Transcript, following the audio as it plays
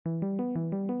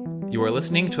You are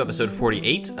listening to episode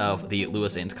 48 of the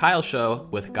Lewis and Kyle Show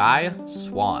with Guy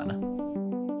Swann.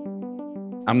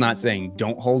 I'm not saying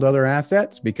don't hold other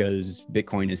assets because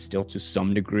Bitcoin is still to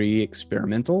some degree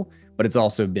experimental, but it's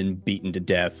also been beaten to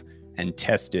death and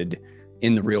tested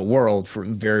in the real world for a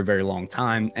very, very long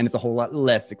time. And it's a whole lot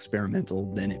less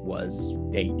experimental than it was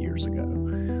 8 years ago.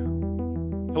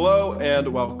 Hello and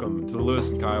welcome to the Lewis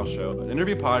and Kyle Show, an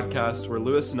interview podcast where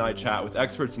Lewis and I chat with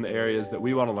experts in the areas that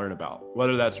we want to learn about,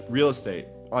 whether that's real estate,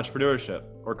 entrepreneurship,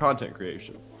 or content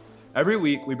creation. Every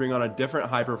week, we bring on a different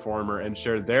high performer and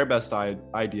share their best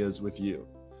ideas with you.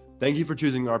 Thank you for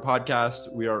choosing our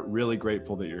podcast. We are really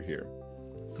grateful that you're here.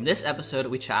 In this episode,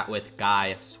 we chat with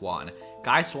Guy Swann.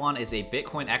 Guy Swann is a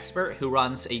Bitcoin expert who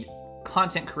runs a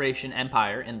content creation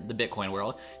empire in the Bitcoin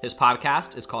world. His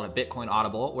podcast is called A Bitcoin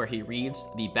Audible, where he reads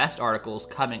the best articles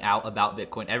coming out about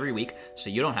Bitcoin every week,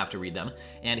 so you don't have to read them.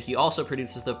 And he also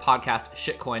produces the podcast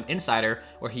Shitcoin Insider,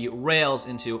 where he rails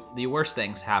into the worst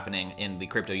things happening in the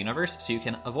crypto universe, so you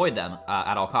can avoid them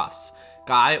at all costs.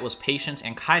 Guy was patient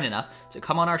and kind enough to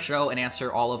come on our show and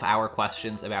answer all of our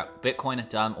questions about Bitcoin,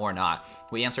 dumb or not.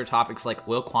 We answer topics like,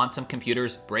 will quantum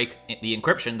computers break the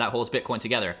encryption that holds Bitcoin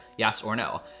together? Yes or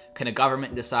no? Can a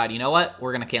government decide, you know what,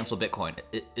 we're going to cancel Bitcoin?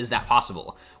 Is that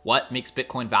possible? What makes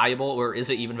Bitcoin valuable, or is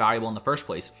it even valuable in the first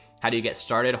place? How do you get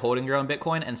started holding your own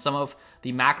Bitcoin? And some of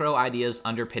the macro ideas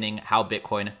underpinning how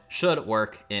Bitcoin should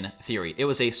work in theory. It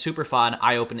was a super fun,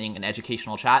 eye-opening, and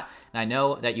educational chat, and I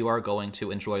know that you are going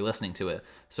to enjoy listening to it.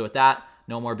 So with that,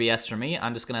 no more BS from me.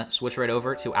 I'm just going to switch right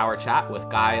over to our chat with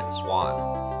Guy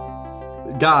Swann.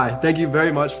 Guy, thank you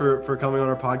very much for coming on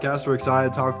our podcast. We're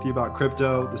excited to talk with you about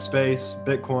crypto, the space,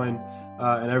 Bitcoin,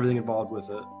 and everything involved with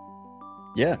it.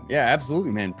 Yeah,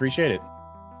 absolutely, man. Appreciate it.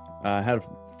 Had a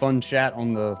fun chat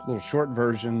on the little short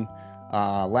version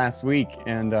last week,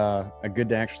 and good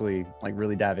to actually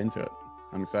really dive into it.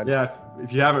 I'm excited. Yeah,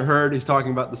 if you haven't heard, he's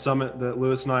talking about the summit that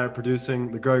Lewis and I are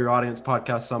producing, the Grow Your Audience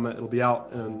podcast summit. It'll be out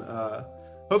in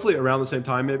hopefully around the same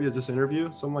time maybe as this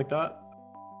interview, something like that.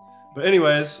 But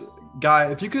anyways,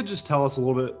 Guy, if you could just tell us a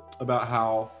little bit about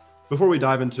how, before we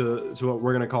dive into what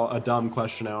we're going to call a dumb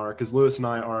question hour, because Lewis and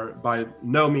I are by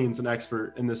no means an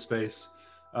expert in this space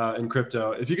in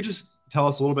crypto. If you could just tell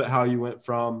us a little bit how you went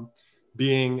from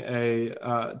being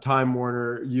a Time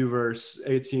Warner, Uverse,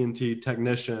 AT&T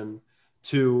technician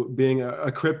to being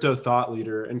a crypto thought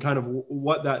leader, and kind of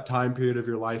what that time period of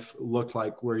your life looked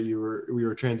like, where you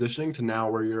were transitioning to now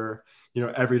where you're,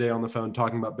 every day on the phone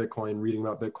talking about Bitcoin, reading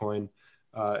about Bitcoin,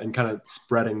 and kind of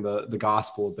spreading the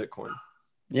gospel of Bitcoin.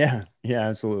 Yeah,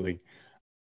 absolutely.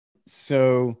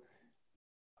 So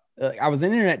I was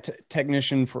an internet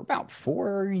technician for about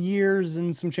 4 years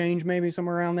and some change, maybe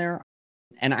somewhere around there.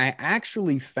 And I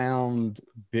actually found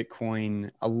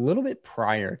Bitcoin a little bit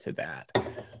prior to that.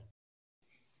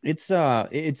 It's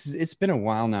been a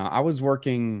while now. I was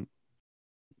working,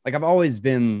 I've always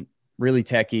been really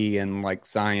techie and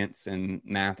science and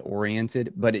math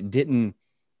oriented, but it didn't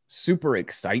super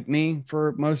excite me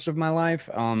for most of my life.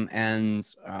 And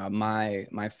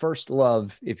my first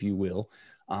love, if you will,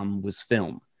 was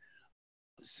film.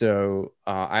 So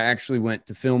I actually went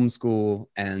to film school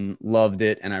and loved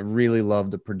it. And I really loved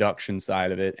the production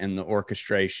side of it and the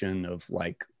orchestration of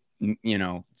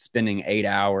spending 8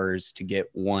 hours to get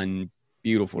one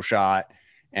beautiful shot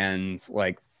and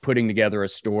putting together a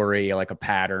story, a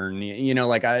pattern,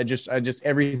 I just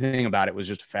everything about it was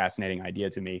just a fascinating idea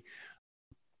to me.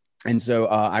 And so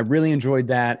I really enjoyed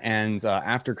that. And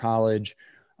after college,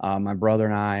 my brother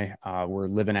and I were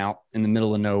living out in the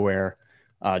middle of nowhere,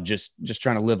 just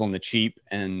trying to live on the cheap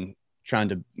and trying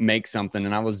to make something.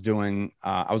 And I was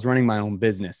running my own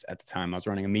business at the time. I was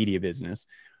running a media business,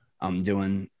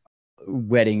 doing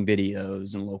wedding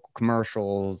videos and local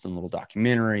commercials and little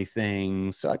documentary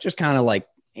things. So I just kind of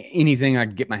anything I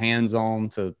could get my hands on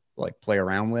to play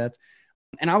around with.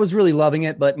 And I was really loving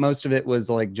it, but most of it was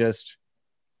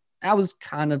I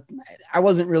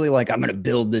wasn't really I'm going to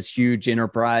build this huge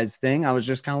enterprise thing. I was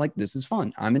just kind of this is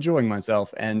fun. I'm enjoying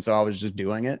myself. And so I was just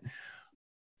doing it.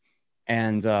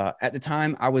 And at the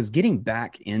time I was getting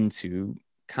back into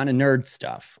kind of nerd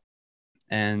stuff.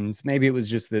 And maybe it was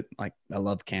just that I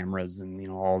love cameras and,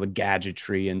 all the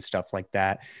gadgetry and stuff like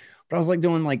that. But I was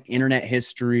doing internet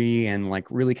history and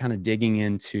really kind of digging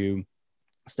into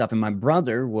stuff. And my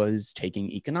brother was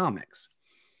taking economics.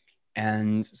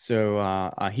 And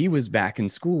so he was back in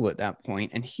school at that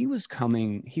point, and he would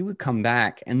come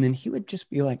back, and then he would just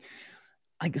be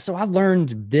so I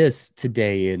learned this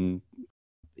today in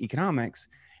economics,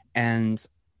 and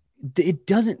it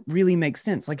doesn't really make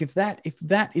sense. Like if that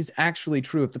is actually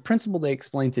true, if the principle they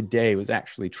explained today was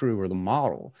actually true, or the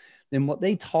model, then what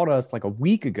they taught us like a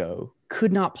week ago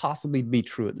could not possibly be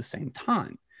true at the same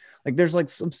time. Like there's like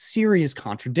some serious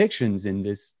contradictions in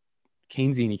this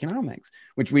Keynesian economics,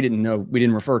 which we didn't know. We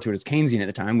didn't refer to it as Keynesian at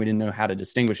the time. We didn't know how to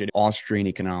distinguish it. Austrian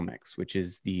economics, which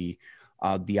is the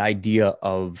idea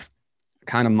of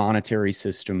kind of monetary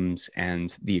systems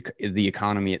and the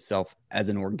economy itself as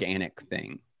an organic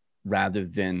thing, rather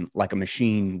than like a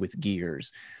machine with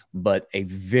gears, but a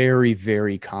very,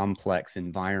 very complex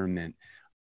environment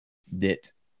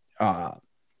that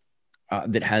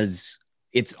that has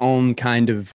its own kind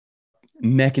of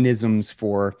mechanisms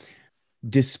for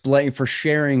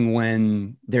sharing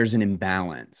when there's an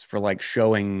imbalance, for like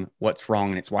showing what's wrong.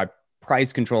 And it's why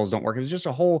price controls don't work. It was just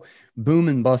a whole boom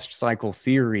and bust cycle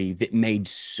theory that made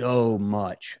so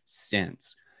much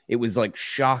sense. It was like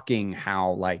shocking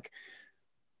how like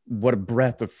what a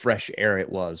breath of fresh air it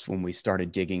was when we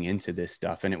started digging into this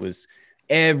stuff. And it was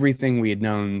everything we had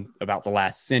known about the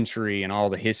last century and all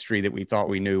the history that we thought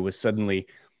we knew was suddenly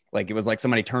like, it was like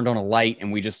somebody turned on a light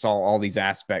and we just saw all these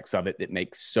aspects of it that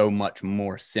make so much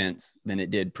more sense than it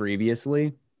did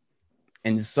previously.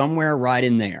 And somewhere right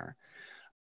in there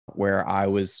where I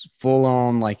was full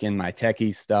on like in my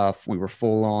techie stuff, we were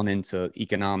full on into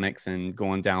economics and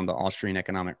going down the Austrian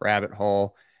economic rabbit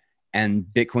hole, and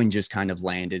Bitcoin just kind of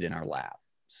landed in our lap.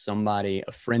 Somebody,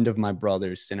 a friend of my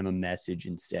brother's, sent him a message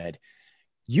and said,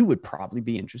 you would probably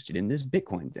be interested in this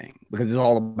Bitcoin thing because it's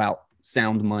all about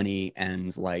sound money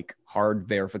and like hard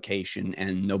verification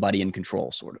and nobody in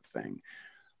control sort of thing.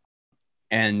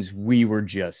 And we were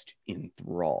just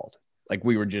enthralled. Like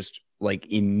we were just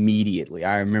like immediately.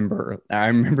 I remember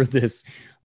this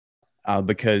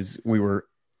because we were,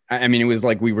 I mean, it was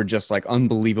like we were just like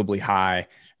unbelievably high,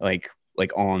 like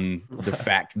on the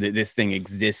fact that this thing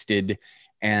existed.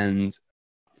 And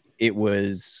it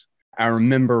was, I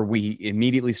remember we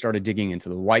immediately started digging into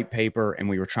the white paper and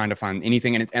we were trying to find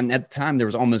anything in it. And at the time there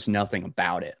was almost nothing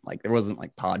about it. Like there wasn't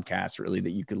like podcasts really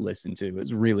that you could listen to. It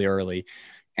was really early.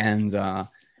 And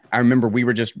I remember we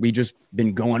just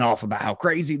been going off about how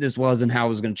crazy this was and how it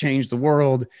was going to change the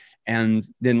world. And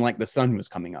then like the sun was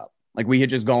coming up. Like we had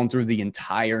just gone through the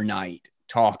entire night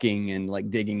talking and like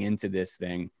digging into this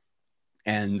thing.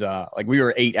 And like we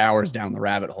were 8 hours down the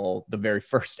rabbit hole, the very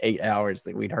first 8 hours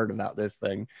that we'd heard about this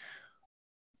thing.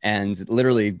 And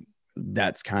literally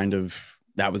that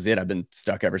was it. I've been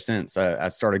stuck ever since. I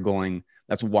started going,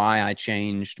 that's why I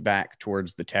changed back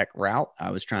towards the tech route.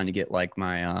 I was trying to get like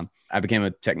I became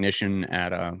a technician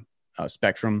at a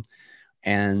Spectrum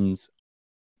and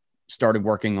started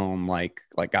working on like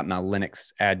got my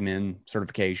Linux admin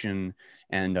certification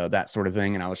and that sort of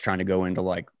thing. And I was trying to go into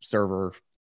like server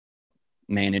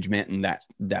management and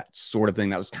that sort of thing.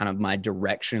 That was kind of my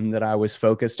direction that I was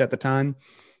focused at the time.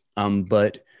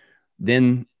 But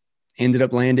then ended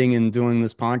up landing and doing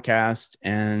this podcast.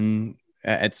 And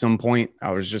at some point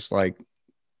I was just like,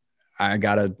 I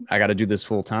gotta do this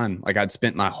full time. Like I'd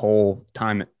spent my whole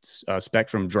time at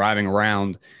Spectrum driving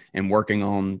around and working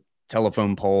on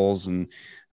telephone poles and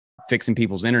fixing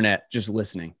people's internet, just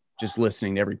listening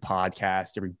to every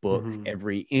podcast, every book,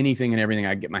 anything and everything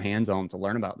I could get my hands on to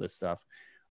learn about this stuff.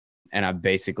 And I've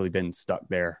basically been stuck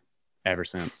there ever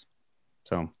since.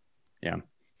 So yeah,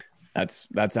 that's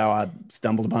how I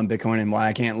stumbled upon Bitcoin and why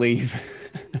I can't leave.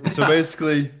 So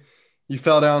basically you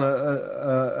fell down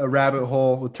a rabbit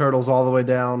hole with turtles all the way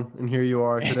down. And here you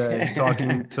are today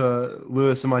talking to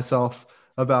Lewis and myself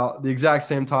about the exact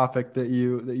same topic that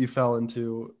you fell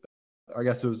into. I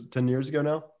guess it was 10 years ago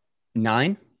now.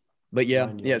 9, but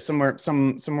yeah, somewhere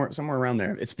around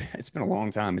there. It's been a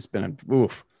long time. It's been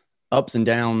ups and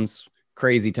downs,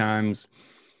 crazy times.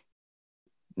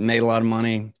 Made a lot of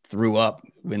money, threw up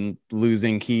when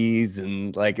losing keys.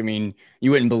 And like, I mean,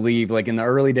 you wouldn't believe, like in the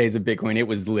early days of Bitcoin, it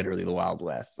was literally the Wild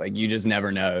West. Like you just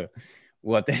never know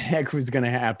what the heck was going to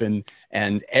happen.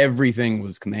 And everything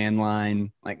was command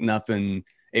line, like nothing.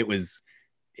 It was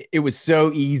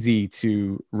so easy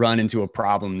to run into a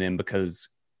problem then because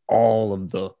all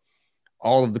of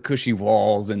the cushy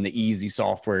walls and the easy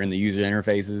software and the user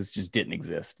interfaces just didn't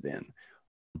exist then.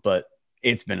 But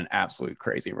it's been an absolute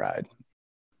crazy ride.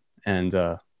 And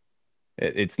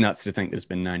it's nuts to think that it's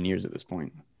been 9 years at this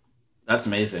point. That's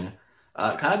amazing.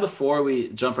 Kind of before we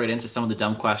jump right into some of the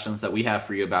dumb questions that we have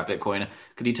for you about Bitcoin,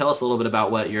 could you tell us a little bit about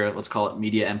what your, let's call it,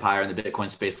 media empire in the Bitcoin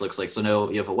space looks like? So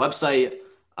no, you have a website,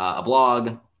 a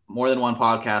blog, more than one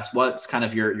podcast. What's kind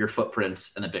of your footprint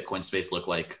in the Bitcoin space look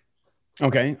like?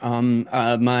 Okay.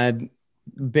 My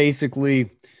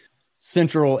basically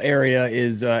central area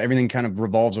is everything kind of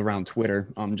revolves around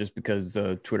Twitter, just because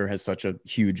Twitter has such a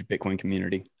huge Bitcoin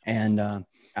community. And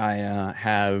I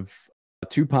have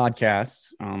two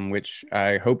podcasts, which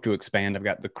I hope to expand. I've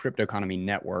got the Crypto Economy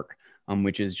Network,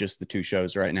 which is just the two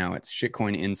shows right now. It's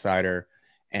Shitcoin Insider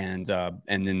and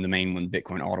then the main one,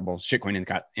 Bitcoin Audible.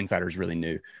 Shitcoin Insider is really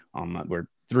new. We're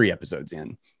 3 episodes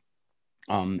in.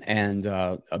 And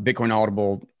a Bitcoin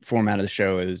Audible format of the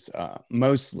show is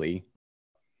mostly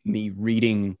me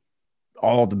reading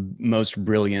all the most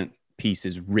brilliant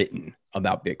pieces written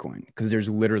about Bitcoin, because there's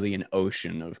literally an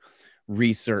ocean of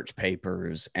research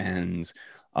papers and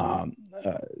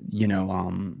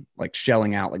like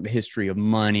shelling out like the history of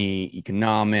money,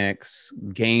 economics,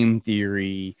 game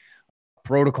theory,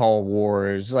 protocol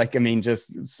wars. Like, I mean,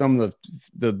 just some of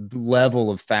the level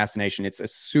of fascination. It's a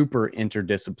super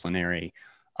interdisciplinary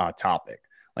topic.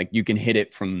 Like, you can hit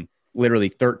it from literally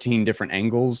 13 different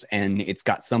angles, and it's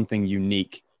got something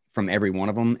unique from every one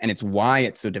of them. And it's why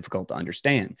it's so difficult to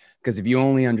understand, because if you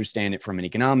only understand it from an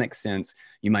economic sense,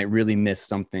 you might really miss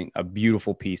a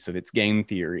beautiful piece of its game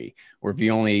theory. Or if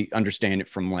you only understand it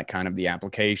from like kind of the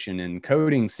application and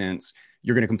coding sense,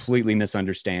 you're going to completely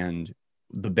misunderstand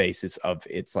the basis of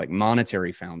its like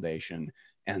monetary foundation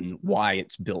and why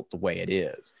it's built the way it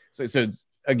is. So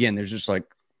again, there's just like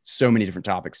so many different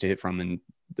topics to hit from, and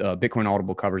Bitcoin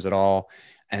Audible covers it all.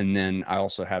 And then I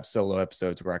also have solo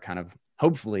episodes where I kind of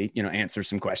hopefully, answer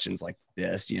some questions like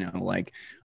this, like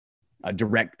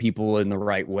direct people in the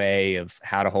right way of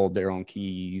how to hold their own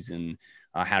keys and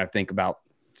how to think about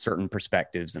certain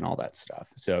perspectives and all that stuff.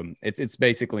 So it's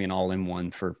basically an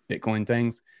all-in-one for Bitcoin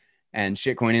things. And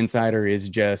Shitcoin Insider is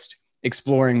just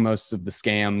exploring most of the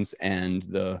scams and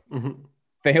the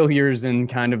failures and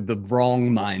kind of the wrong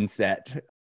mindset.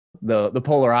 The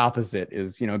polar opposite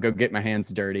is, go get my hands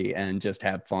dirty and just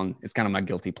have fun. It's kind of my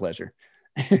guilty pleasure.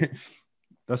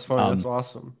 That's funny. That's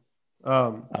awesome.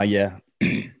 Yeah.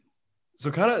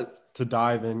 So kind of to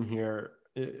dive in here,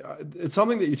 it's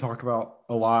something that you talk about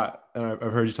a lot, and I've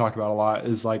heard you talk about a lot,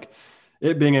 is like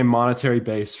it being a monetary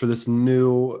base for this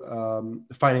new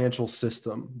financial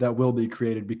system that will be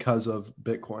created because of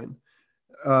Bitcoin.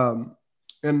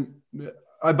 And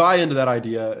I buy into that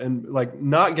idea, and like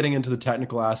not getting into the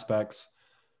technical aspects,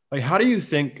 like how do you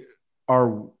think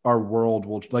our world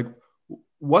will, like,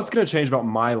 what's going to change about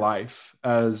my life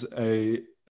as a,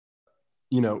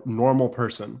 normal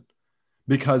person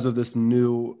because of this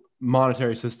new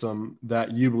monetary system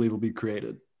that you believe will be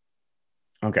created?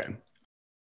 Okay.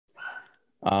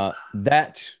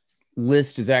 That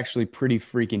list is actually pretty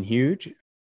freaking huge.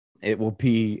 It will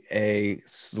be a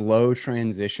slow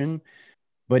transition,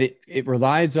 but it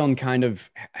relies on kind of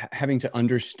having to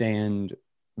understand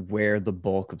where the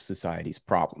bulk of society's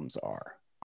problems are.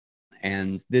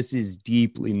 And this is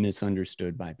deeply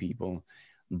misunderstood by people,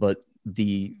 but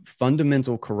the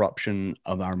fundamental corruption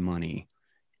of our money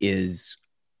is,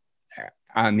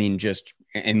 just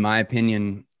in my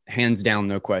opinion, hands down,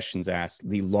 no questions asked,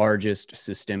 the largest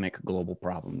systemic global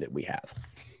problem that we have.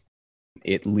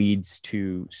 It leads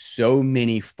to so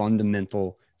many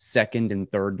fundamental second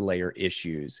and third layer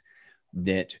issues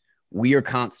that we are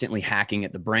constantly hacking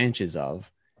at the branches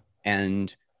of,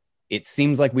 and it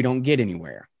seems like we don't get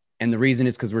anywhere. And the reason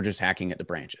is because we're just hacking at the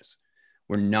branches.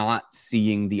 We're not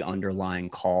seeing the underlying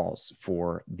cause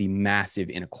for the massive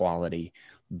inequality,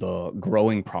 the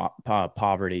growing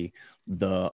poverty,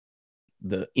 the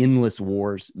endless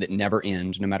wars that never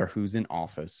end, no matter who's in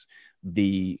office,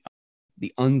 the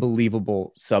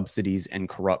unbelievable subsidies and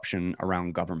corruption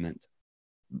around government.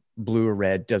 Blue or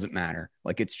red, doesn't matter.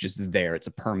 Like, it's just there. It's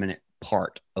a permanent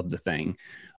part of the thing.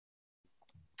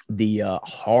 The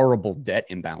horrible debt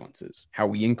imbalances, how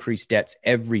we increase debts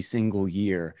every single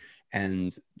year.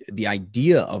 And the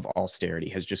idea of austerity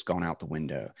has just gone out the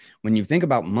window. When you think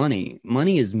about money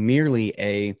is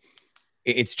merely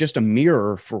it's just a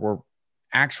mirror for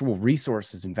actual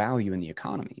resources and value in the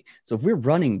economy. So if we're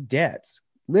running debts,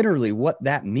 literally what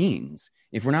that means,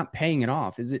 if we're not paying it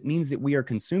off, is it means that we are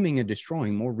consuming and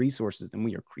destroying more resources than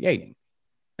we are creating.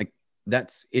 Like,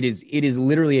 it is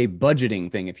literally a budgeting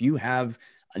thing. If you have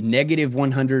a negative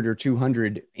 100 or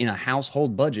 200 in a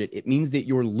household budget, it means that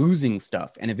you're losing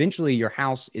stuff, and eventually your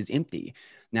house is empty.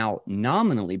 Now,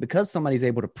 nominally, because somebody's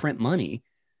able to print money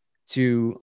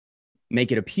to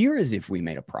make it appear as if we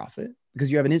made a profit, because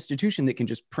you have an institution that can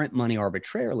just print money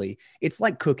arbitrarily, it's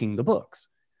like cooking the books.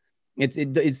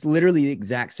 It's literally the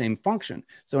exact same function.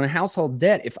 So in a household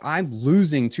debt, if I'm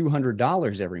losing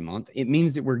 $200 every month, it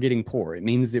means that we're getting poor. It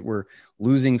means that we're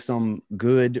losing some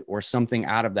good or something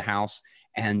out of the house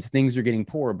and things are getting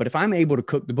poor. But if I'm able to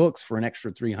cook the books for an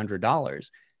extra $300,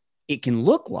 it can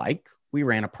look like we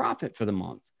ran a profit for the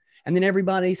month. And then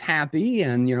everybody's happy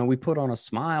and, we put on a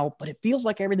smile, but it feels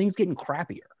like everything's getting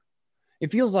crappier.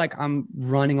 It feels like I'm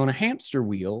running on a hamster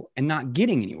wheel and not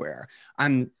getting anywhere.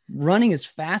 I'm running as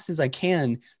fast as I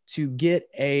can to get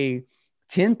a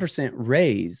 10%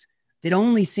 raise that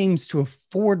only seems to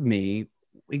afford me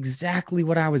exactly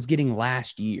what I was getting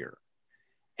last year.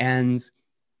 And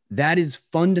that is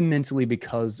fundamentally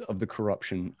because of the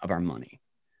corruption of our money.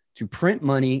 To print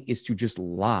money is to just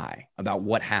lie about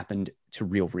what happened to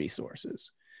real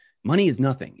resources. Money is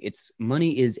nothing.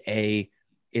 Money is a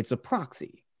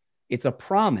proxy. It's a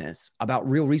promise about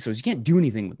real resources. You can't do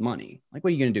anything with money. Like,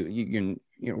 what are you going to do? You can,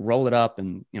 roll it up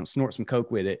and, snort some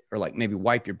Coke with it, or like maybe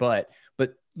wipe your butt.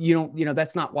 But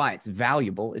that's not why it's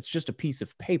valuable. It's just a piece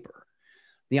of paper.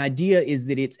 The idea is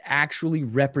that it's actually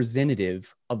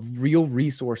representative of real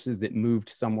resources that moved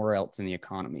somewhere else in the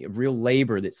economy, of real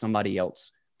labor that somebody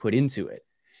else put into it.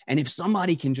 And if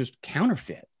somebody can just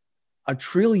counterfeit $1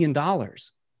 trillion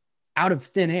out of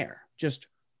thin air, just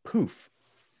poof,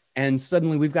 and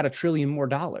suddenly we've got $1 trillion more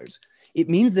dollars. It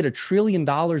means that $1 trillion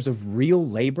of real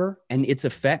labor and its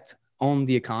effect on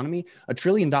the economy, $1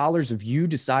 trillion of you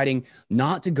deciding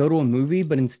not to go to a movie,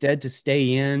 but instead to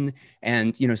stay in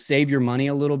and, save your money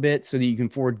a little bit so that you can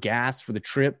afford gas for the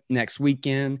trip next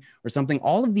weekend or something.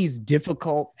 All of these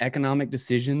difficult economic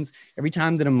decisions, every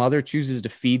time that a mother chooses to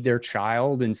feed their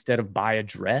child instead of buy a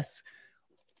dress,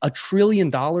 $1 trillion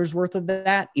worth of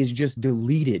that is just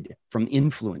deleted from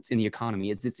influence in the economy.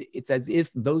 It's as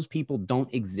if those people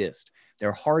don't exist.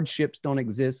 Their hardships don't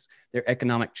exist. Their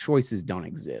economic choices don't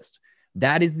exist.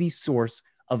 That is the source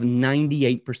of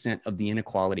 98% of the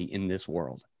inequality in this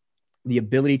world. The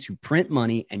ability to print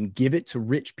money and give it to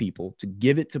rich people, to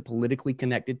give it to politically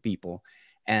connected people,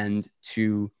 and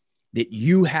that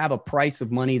you have a price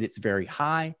of money that's very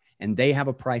high and they have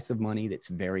a price of money that's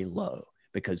very low,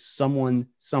 because someone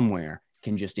somewhere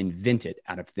can just invent it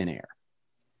out of thin air.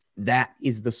 That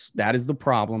is the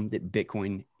problem that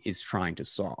Bitcoin is trying to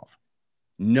solve.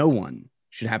 No one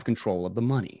should have control of the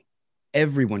money.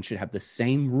 Everyone should have the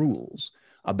same rules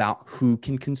about who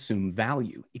can consume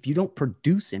value. If you don't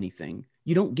produce anything,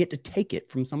 you don't get to take it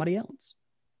from somebody else.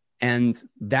 And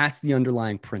that's the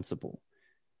underlying principle.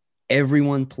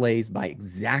 Everyone plays by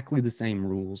exactly the same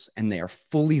rules, and they are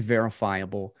fully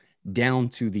verifiable down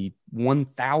to the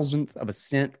 1,000th of a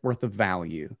cent worth of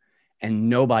value, and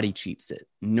nobody cheats it.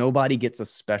 Nobody gets a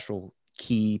special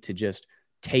key to just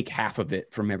take half of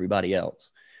it from everybody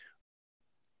else.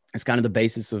 It's kind of the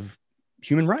basis of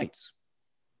human rights.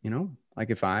 Like,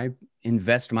 if I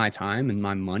invest my time and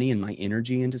my money and my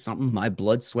energy into something, my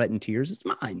blood, sweat, and tears, it's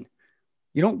mine.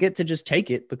 You don't get to just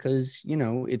take it because,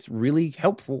 it's really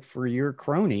helpful for your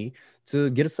crony to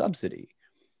get a subsidy.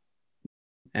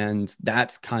 And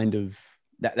that's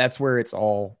that's where it's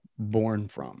all born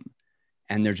from.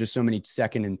 And there's just so many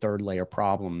second and third layer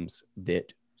problems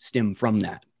that stem from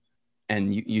that.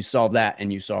 And you solve that,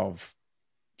 and you solve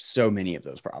so many of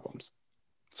those problems.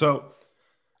 So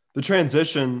the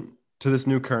transition to this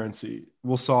new currency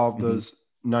will solve those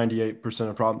 98%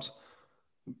 of problems.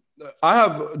 I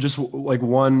have just like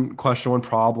one question, one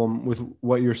problem with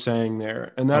what you're saying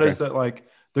there. And that is that, like,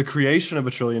 the creation of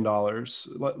 $1 trillion,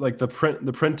 like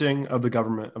the printing of the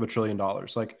government of $1 trillion,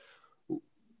 like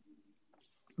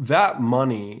that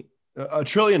money, $1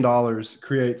 trillion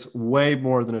creates way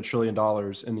more than $1 trillion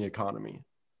in the economy.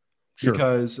 Sure.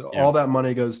 Because all that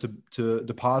money goes to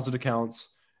deposit accounts.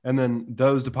 And then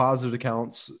those deposit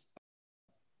accounts,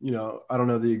 I don't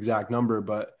know the exact number,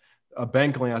 but a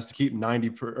bank only has to keep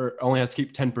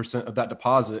 10% of that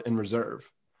deposit in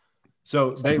reserve.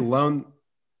 So they loan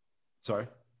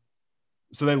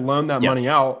that money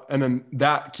out, and then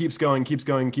that keeps going.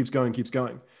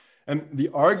 And the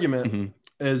argument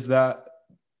is that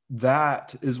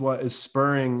is what is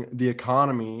spurring the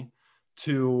economy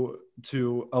to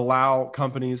allow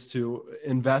companies to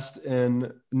invest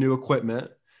in new equipment,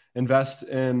 invest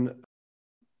in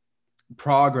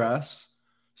progress,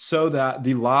 so that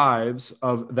the lives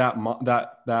of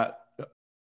that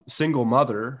single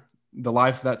mother, the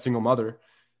life of that single mother,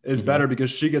 is better because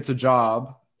she gets a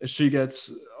job, she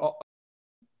gets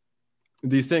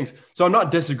these things. So I'm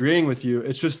not disagreeing with you.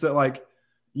 It's just that, like,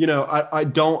 I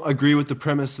don't agree with the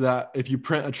premise that if you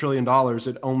print $1 trillion,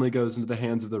 it only goes into the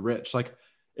hands of the rich. Like,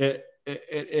 it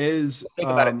is. Think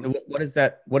about it. What is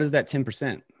that? What is that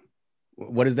 10%?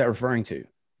 What is that referring to?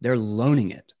 They're loaning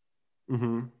it.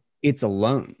 It's a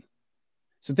loan.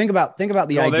 So think about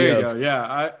the idea. There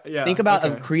you go. Think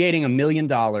about creating $1 million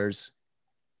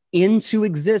into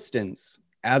existence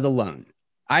as a loan.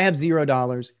 I have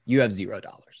 $0. You have $0.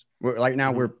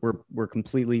 We're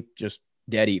completely just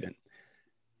dead even.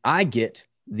 I get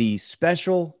the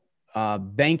special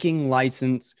banking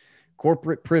license,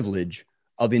 corporate privilege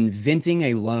of inventing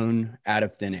a loan out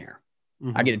of thin air.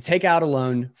 I get to take out a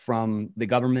loan from the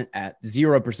government at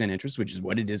 0% interest, which is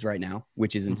what it is right now,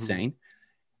 which is insane.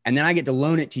 And then I get to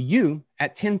loan it to you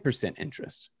at 10%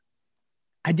 interest.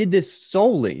 I did this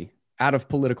solely out of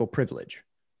political privilege.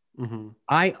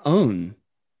 I own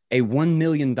a $1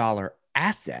 million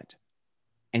asset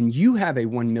and you have a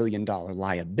 $1 million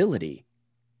liability.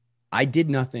 I did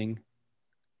nothing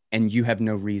and you have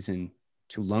no reason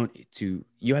to loan it to,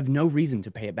 you have no reason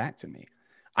to pay it back to me.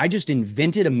 I just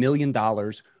invented $1 million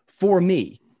for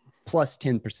me plus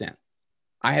 10%.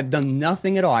 I have done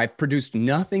nothing at all. I've produced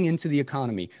nothing into the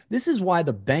economy. This is why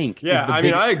the bank. Yeah, is the I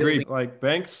mean, I agree. building. Like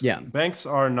banks, Yeah. banks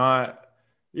are not.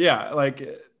 Yeah,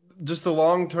 like just the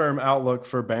long-term outlook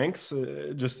for banks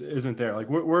just isn't there. Like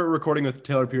we're recording with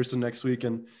Taylor Pearson next week,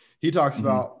 and he talks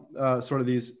about sort of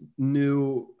these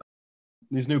new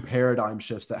paradigm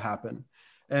shifts that happen.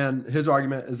 And his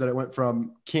argument is that it went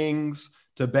from kings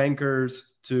to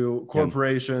bankers to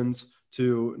corporations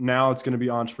to now it's going to be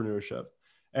entrepreneurship.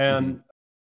 And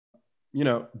you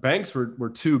know, banks were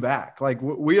two back. Like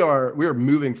we are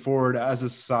moving forward as a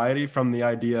society from the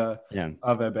idea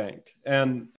of a bank.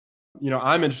 And you know,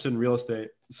 I'm interested in real estate,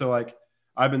 so like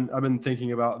I've been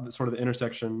thinking about sort of the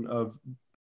intersection of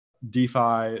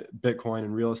DeFi, Bitcoin,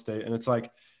 and real estate. And it's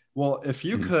like, well, if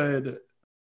you could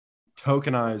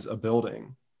tokenize a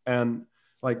building and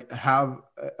like have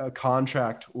a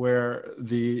contract where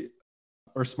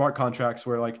or smart contracts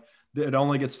where like it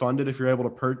only gets funded if you're able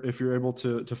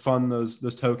to fund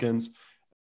those tokens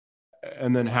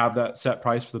and then have that set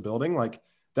price for the building, like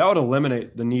that would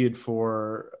eliminate the need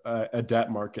for a debt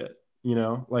market. You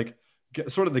know, like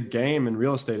sort of the game in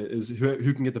real estate is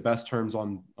who can get the best terms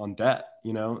on debt,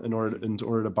 you know, in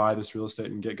order to buy this real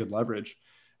estate and get good leverage.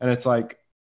 And it's like,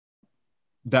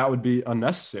 that would be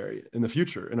unnecessary in a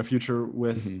future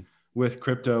with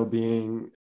crypto being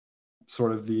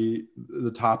sort of the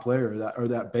top layer,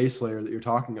 that base layer that you're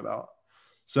talking about.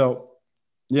 So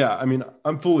yeah, I mean,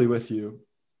 I'm fully with you.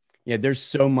 Yeah, there's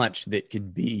so much that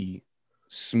could be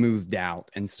smoothed out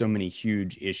and so many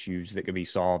huge issues that could be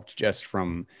solved just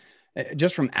from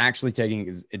actually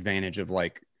taking advantage of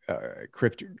like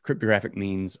cryptographic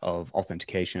means of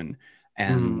authentication.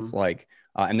 And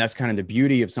and that's kind of the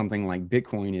beauty of something like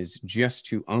Bitcoin, is just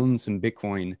to own some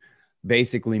Bitcoin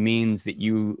basically means that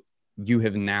you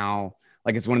have now,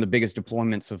 like, it's one of the biggest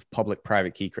deployments of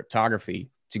public-private key cryptography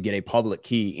to get a public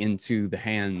key into the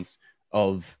hands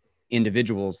of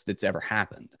individuals that's ever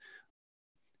happened.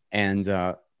 And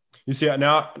you see,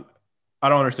 now I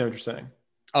don't understand what you're saying.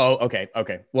 Oh, okay.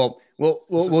 Well,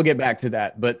 we'll get back to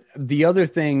that. But the other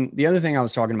thing I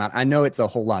was talking about, I know it's a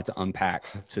whole lot to unpack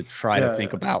to try to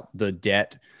think about the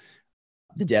debt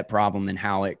problem and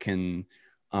how it can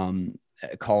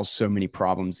cause so many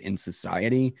problems in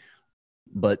society.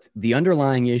 But the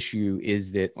underlying issue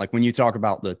is that, like, when you talk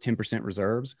about the 10%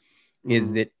 reserves,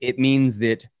 is that it means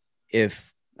that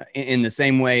if, in the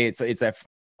same way, it's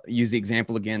use the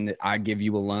example again that I give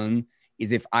you a loan,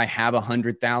 is if I have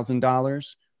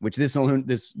 $100,000, which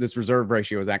this reserve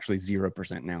ratio is actually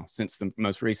 0% now. Since the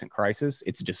most recent crisis,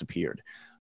 it's disappeared.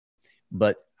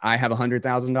 But I have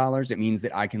 $100,000. It means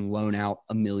that I can loan out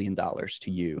 $1 million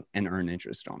to you and earn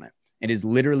interest on it. It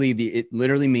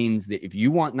literally means that if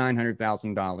you want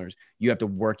 $900,000, you have to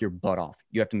work your butt off.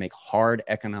 You have to make hard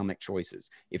economic choices.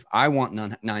 If I want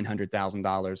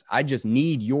 $900,000, I just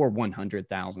need your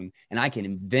 $100,000 and I can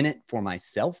invent it for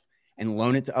myself and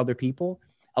loan it to other people.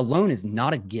 A loan is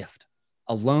not a gift.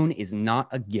 A loan is not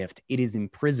a gift. It is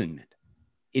imprisonment.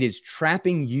 It is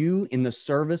trapping you in the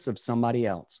service of somebody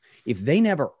else. If they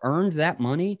never earned that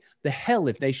money, the hell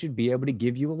if they should be able to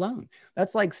give you a loan.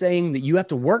 That's like saying that you have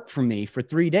to work for me for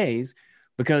 3 days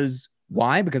because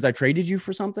why? Because I traded you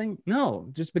for something? No,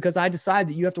 just because I decide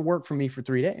that you have to work for me for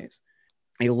 3 days.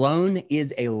 A loan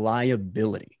is a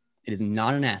liability. It is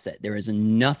not an asset. There is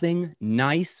nothing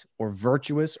nice or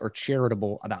virtuous or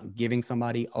charitable about giving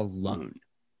somebody a loan.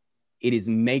 It is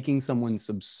making someone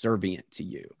subservient to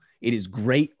you. It is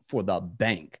great for the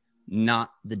bank,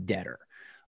 not the debtor.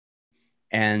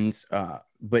 And,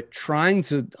 but trying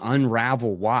to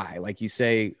unravel why, like you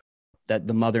say, that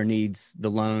the mother needs the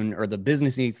loan or the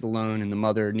business needs the loan and the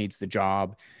mother needs the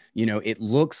job, you know, it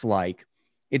looks like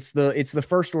it's the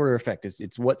first order effect.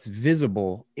 It's what's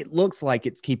visible. It looks like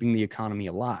it's keeping the economy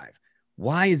alive.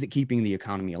 Why is it keeping the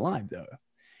economy alive though?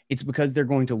 It's because they're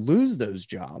going to lose those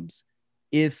jobs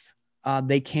if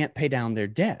they can't pay down their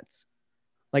debts.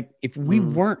 Like if we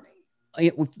weren't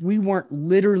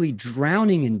literally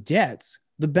drowning in debts,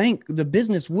 the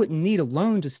business wouldn't need a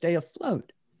loan to stay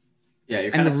afloat. Yeah,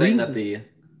 you're kind of saying that the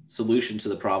solution to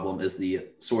the problem is the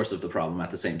source of the problem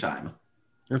at the same time.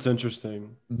 That's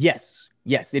interesting. Yes.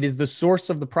 Yes, it is the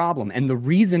source of the problem. And the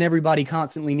reason everybody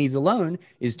constantly needs a loan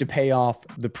is to pay off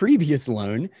the previous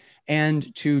loan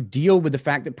and to deal with the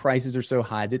fact that prices are so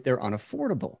high that they're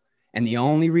unaffordable. And the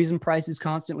only reason prices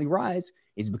constantly rise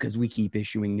is because we keep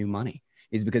issuing new money,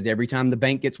 is because every time the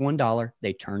bank gets $1,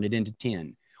 they turn it into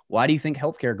 10. Why do you think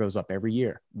healthcare goes up every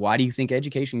year? Why do you think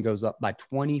education goes up by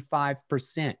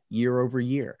 25% year over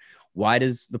year? Why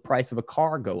does the price of a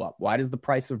car go up? Why does the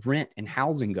price of rent and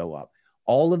housing go up?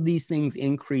 All of these things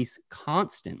increase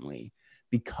constantly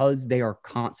because they are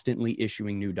constantly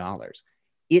issuing new dollars.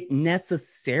 It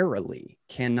necessarily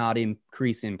cannot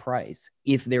increase in price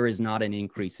if there is not an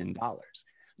increase in dollars.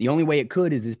 The only way it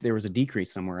could is if there was a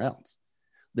decrease somewhere else.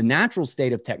 The natural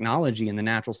state of technology and the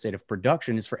natural state of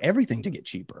production is for everything to get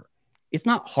cheaper. It's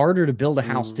not harder to build a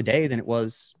house today than it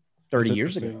was 30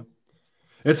 years ago.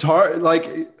 It's hard. Like,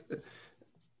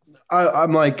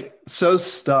 I'm like so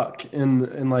stuck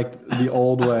in like the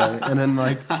old way, and in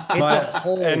like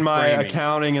my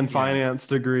accounting and finance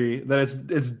degree, that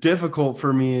it's difficult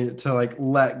for me to like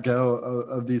let go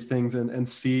of these things and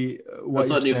see what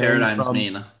new paradigms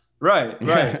mean. Right. And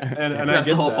that's I get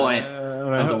the whole that. point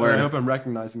of the word. I hope I'm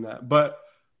recognizing that. But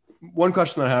one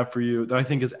question that I have for you that I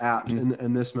think is apt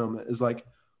in this moment is like,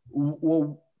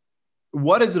 well,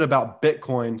 what is it about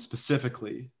Bitcoin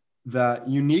specifically that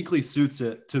uniquely suits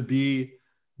it to be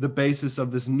the basis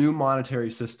of this new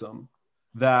monetary system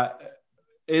that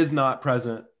is not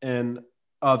present in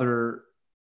other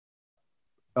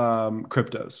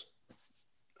cryptos?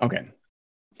 Okay.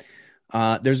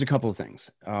 There's a couple of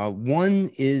things.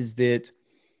 One is that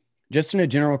just in a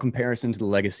general comparison to the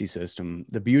legacy system,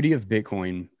 the beauty of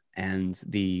Bitcoin and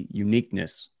the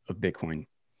uniqueness of Bitcoin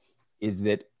is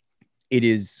that it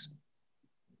is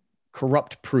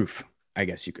corrupt proof, I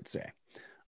guess you could say.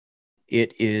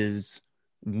 It is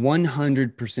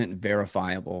 100%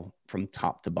 verifiable from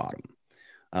top to bottom.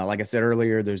 Like I said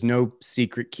earlier, there's no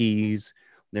secret keys.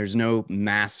 There's no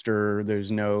master. There's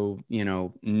no,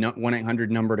 1-800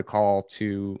 number to call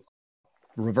to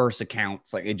reverse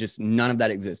accounts. Like, it just, none of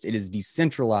that exists. It is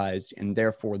decentralized, and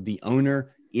therefore the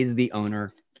owner is the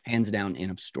owner, hands down,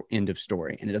 end of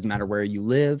story. And it doesn't matter where you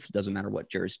live, doesn't matter what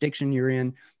jurisdiction you're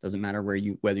in, doesn't matter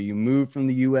whether you move from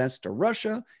the US to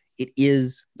Russia. It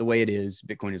is the way it is.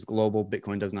 Bitcoin is global.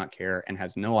 Bitcoin does not care and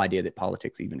has no idea that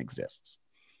politics even exists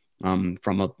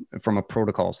from a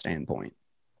protocol standpoint.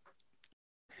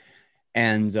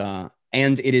 And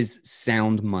it is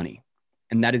sound money.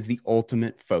 And that is the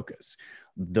ultimate focus.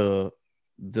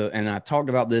 And I've talked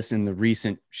about this in the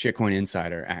recent Shitcoin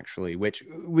Insider, actually, which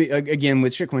again,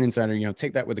 with Shitcoin Insider,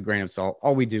 take that with a grain of salt.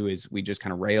 All we do is we just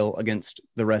kind of rail against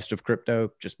the rest of crypto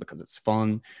just because it's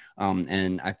fun.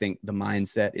 And I think the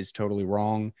mindset is totally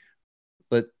wrong.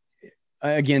 But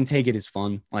again, take it as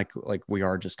fun, like we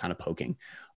are just kind of poking.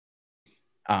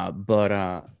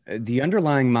 But the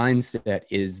underlying mindset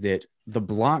is that the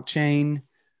blockchain,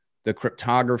 the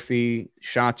cryptography,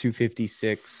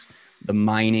 SHA-256, the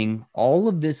mining, all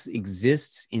of this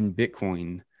exists in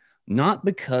Bitcoin, not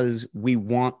because we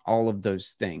want all of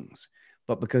those things,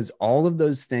 but because all of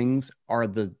those things are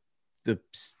the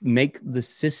make the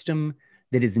system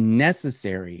that is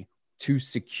necessary to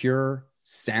secure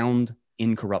sound,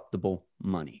 incorruptible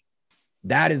money.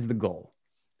 That is the goal.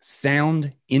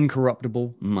 Sound,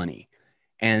 incorruptible money.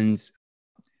 And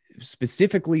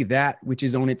specifically that which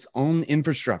is on its own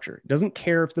infrastructure. Doesn't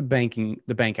care if the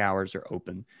bank hours are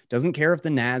open. Doesn't care if the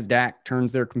NASDAQ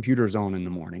turns their computers on in the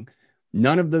morning.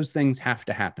 None of those things have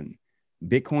to happen.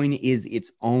 Bitcoin is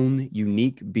its own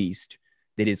unique beast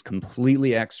that is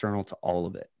completely external to all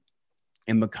of it.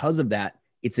 And because of that,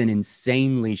 it's an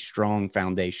insanely strong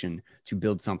foundation to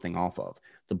build something off of.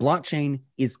 The blockchain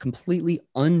is completely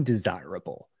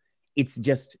undesirable. It's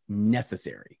just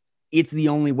necessary. It's the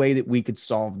only way that we could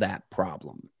solve that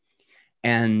problem.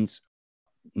 And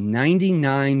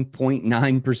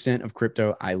 99.9% of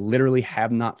crypto, I literally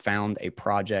have not found a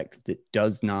project that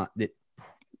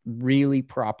really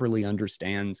properly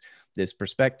understands this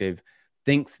perspective,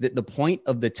 thinks that the point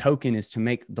of the token is to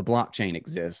make the blockchain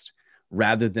exist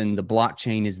rather than the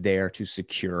blockchain is there to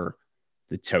secure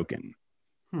the token.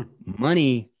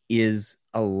 Money is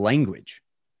a language.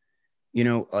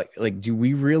 Like, do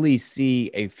we really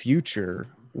see a future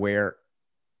where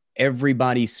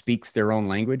everybody speaks their own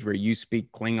language, where you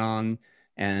speak Klingon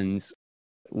and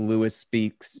Lewis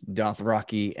speaks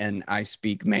Dothraki and I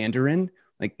speak Mandarin?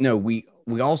 Like, no, we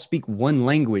all speak one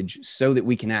language so that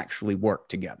we can actually work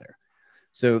together.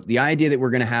 So the idea that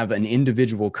we're going to have an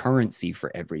individual currency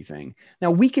for everything.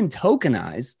 Now, we can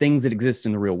tokenize things that exist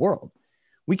in the real world.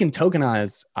 We can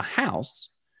tokenize a house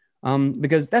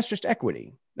because that's just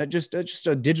equity. just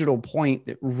a digital point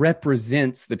that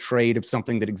represents the trade of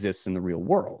something that exists in the real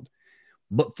world.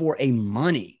 But for a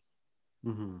money,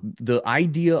 the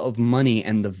idea of money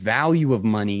and the value of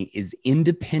money is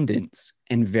independence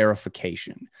and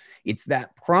verification. It's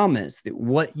that promise that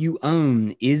what you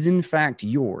own is in fact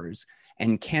yours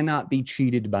and cannot be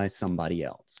cheated by somebody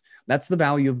else. That's the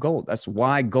value of gold. That's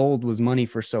why gold was money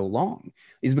for so long,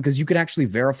 is because you could actually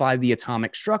verify the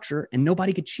atomic structure and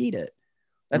nobody could cheat it.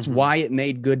 That's why it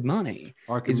made good money.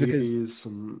 Archimedes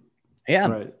You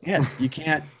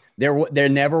can't. There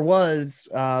never was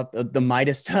the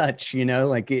Midas touch,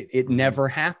 like it never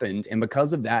happened. And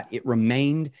because of that, it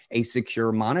remained a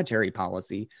secure monetary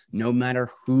policy, no matter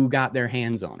who got their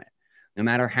hands on it, no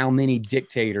matter how many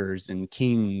dictators and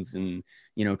kings and,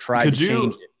 tried to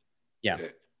change it. Yeah.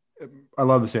 I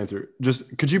love this answer.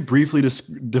 Just could you briefly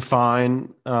just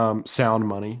define sound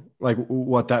money, like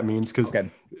what that means?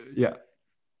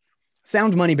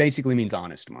 Sound money basically means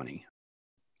honest money.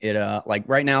 It like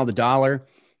right now, the dollar,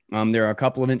 there are a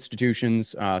couple of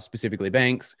institutions, specifically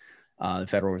banks, the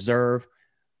Federal Reserve,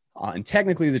 and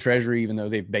technically the Treasury, even though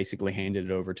they've basically handed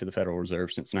it over to the Federal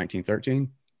Reserve since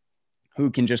 1913,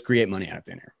 who can just create money out of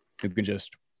thin air, who can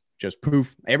just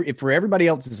poof. For everybody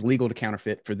else, it's legal to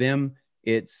counterfeit. For them,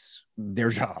 it's their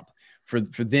job. For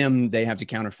them, they have to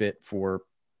counterfeit. For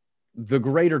the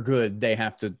greater good, they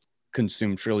have to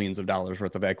consume trillions of dollars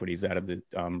worth of equities out of the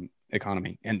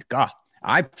economy. And God,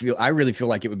 I really feel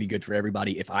like it would be good for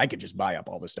everybody if I could just buy up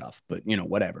all the stuff, but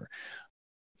whatever.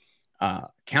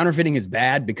 Counterfeiting is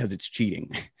bad because it's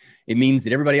cheating. It means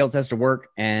that everybody else has to work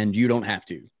and you don't have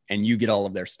to, and you get all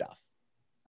of their stuff.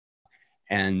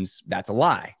 And that's a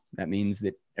lie. That means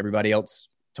that everybody else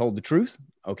told the truth.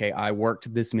 Okay, I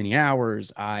worked this many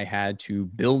hours. I had to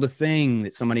build a thing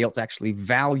that somebody else actually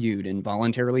valued and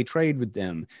voluntarily trade with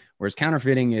them. Whereas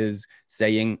counterfeiting is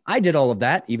saying, I did all of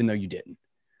that, even though you didn't.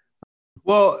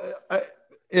 Well,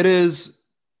 it is,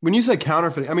 when you say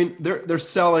counterfeiting, I mean, they're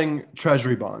selling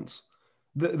treasury bonds.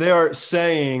 They are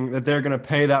saying that they're going to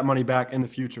pay that money back in the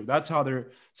future. That's how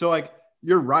so like,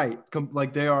 you're right.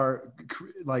 Like they are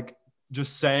like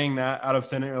just saying that out of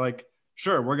thin air, like,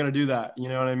 sure, we're going to do that. You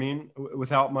know what I mean?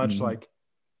 Without much, like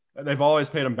they've always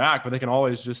paid them back, but they can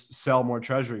always just sell more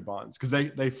treasury bonds because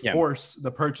they force the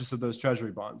purchase of those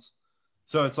treasury bonds.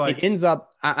 So it's like, it ends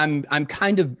up, I'm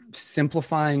kind of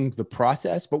simplifying the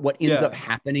process, but what ends up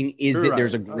happening is that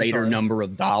there's a greater number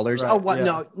of dollars.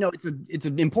 No, it's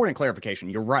an important clarification.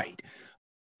 You're right.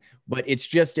 But it's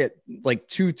just at like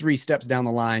 2-3 steps down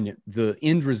the line, the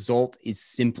end result is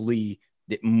simply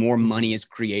that more money is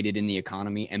created in the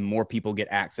economy and more people get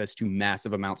access to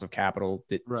massive amounts of capital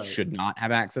that should not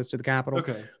have access to the capital.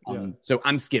 Okay. So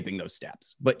I'm skipping those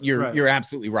steps, but you're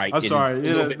absolutely right. I'm sorry. It's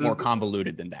a little bit more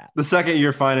convoluted than that. The second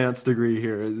year finance degree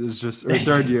here is just, or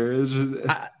third year is just,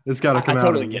 it's got to come out. I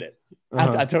totally get it.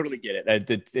 I totally get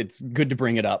it. It's good to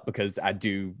bring it up because I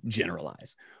do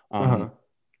generalize. Crap.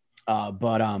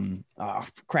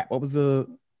 What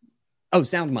was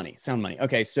sound money.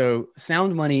 Okay. So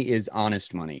sound money is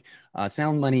honest money.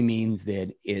 Sound money means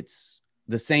that it's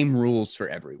the same rules for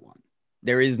everyone.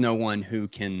 There is no one who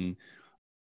can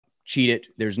cheat it.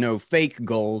 There's no fake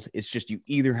gold. It's just you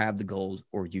either have the gold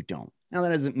or you don't. Now, that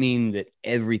doesn't mean that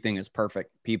everything is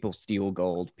perfect. People steal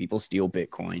gold. People steal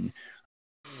Bitcoin.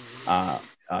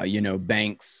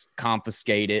 Banks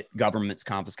confiscate it. Governments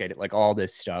confiscate it, like all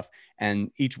this stuff.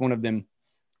 And each one of them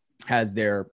has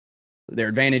their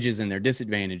advantages and their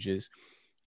disadvantages.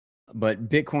 But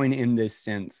Bitcoin in this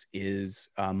sense is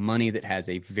money that has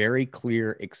a very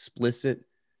clear, explicit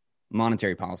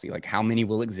monetary policy, like how many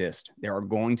will exist. There are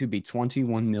going to be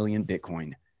 21 million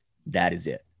Bitcoin. That is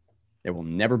it. There will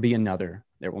never be another.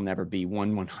 There will never be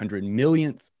 1/100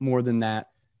 millionth more than that.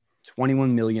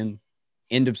 21 million,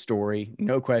 end of story.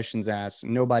 No questions asked.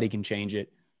 Nobody can change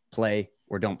it. Play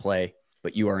or don't play.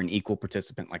 But you are an equal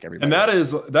participant like everybody. And that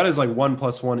is like 1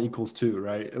 + 1 = 2,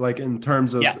 right? Like in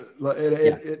terms of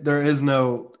there is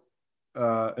no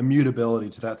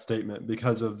immutability to that statement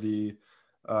because of the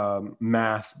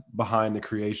math behind the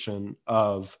creation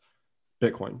of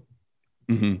Bitcoin.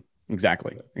 Mm-hmm.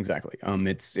 Exactly.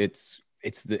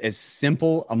 It's as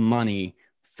simple a money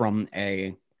from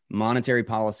a monetary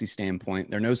policy standpoint.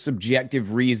 There are no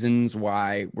subjective reasons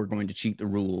why we're going to cheat the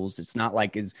rules. It's not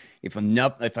like if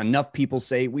enough people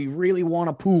say we really want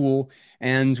a pool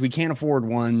and we can't afford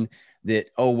one, that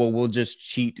we'll just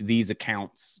cheat these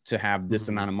accounts to have this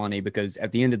amount of money, because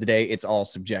at the end of the day, it's all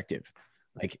subjective.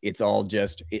 Like it's all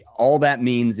all that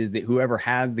means is that whoever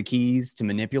has the keys to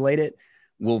manipulate it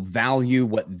will value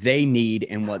what they need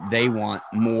and what they want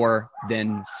more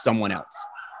than someone else.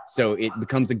 So it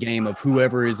becomes a game of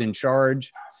whoever is in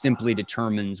charge simply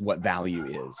determines what value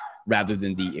is, rather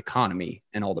than the economy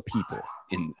and all the people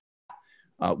in,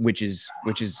 which is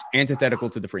antithetical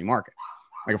to the free market.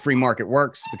 Like, a free market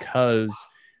works because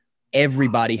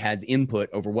everybody has input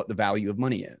over what the value of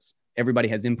money is. Everybody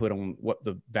has input on what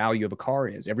the value of a car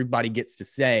is. Everybody gets to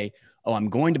say, oh, I'm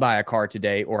going to buy a car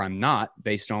today, or I'm not,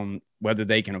 based on whether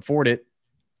they can afford it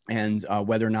and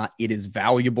whether or not it is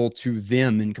valuable to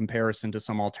them in comparison to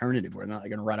some alternative, where they're not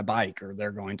going to ride a bike, or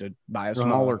they're going to buy a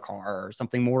smaller car or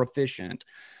something more efficient.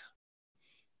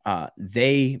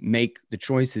 They make the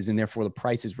choices, and therefore the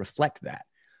prices reflect that.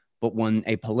 But when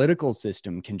a political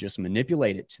system can just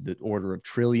manipulate it to the order of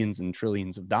trillions and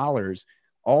trillions of dollars,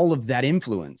 all of that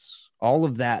influence, all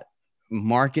of that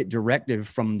market directive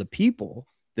from the people,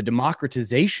 the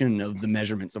democratization of the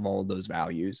measurements of all of those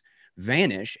values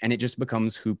vanish, and it just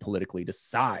becomes who politically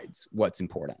decides what's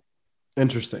important.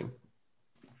 Interesting.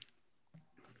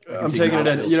 I'm taking it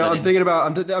in. I'm thinking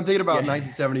about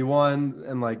 1971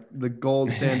 and like the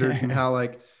gold standard and how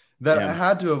like that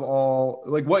had to have all,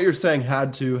 like what you're saying,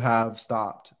 had to have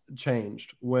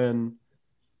changed when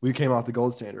we came off the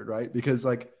gold standard, right? Because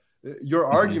like your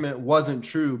argument wasn't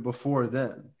true before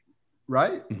then,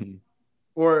 right? Mm-hmm.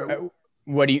 Or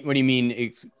what do you mean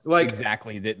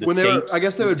exactly? The when state I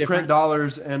guess they would different? print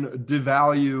dollars and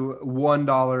devalue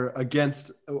 $1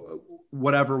 against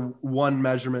whatever one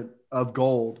measurement of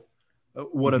gold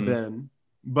would have been.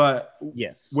 But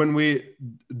yes, when we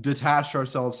detached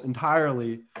ourselves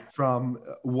entirely from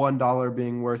 $1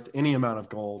 being worth any amount of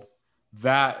gold,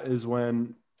 that is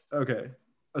when, okay.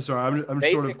 Sorry, I'm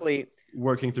basically sort of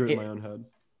working through it in my own head.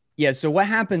 Yeah. So what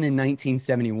happened in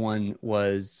 1971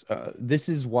 was, this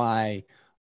is why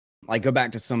I go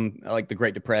back to some like the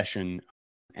Great Depression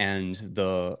and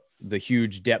the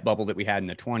huge debt bubble that we had in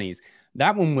the 20s.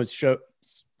 That one was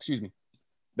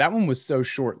so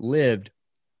short-lived,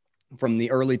 from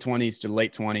the early 20s to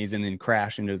late 20s, and then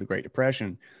crash into the Great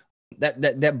Depression.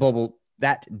 That debt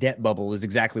bubble is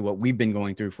exactly what we've been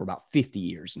going through for about 50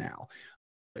 years now.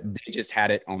 They just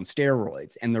had it on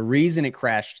steroids. And the reason it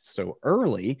crashed so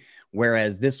early,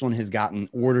 whereas this one has gotten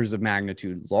orders of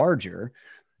magnitude larger,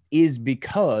 is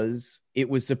because it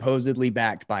was supposedly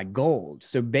backed by gold.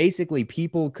 So basically,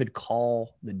 people could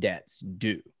call the debts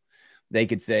due. They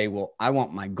could say, well, I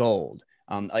want my gold.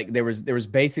 Like there was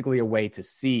basically a way to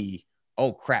see,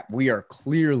 oh crap, we are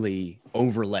clearly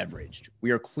over leveraged.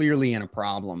 We are clearly in a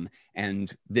problem,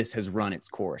 and this has run its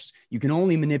course. You can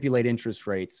only manipulate interest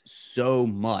rates so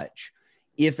much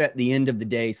if at the end of the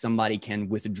day, somebody can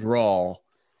withdraw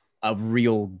a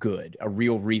real good, a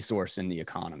real resource in the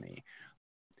economy.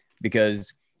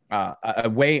 Because a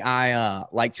way I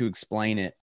like to explain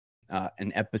it,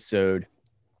 an episode,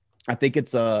 I think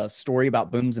it's a story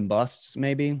about booms and busts,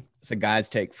 maybe. It's a guy's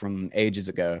take from ages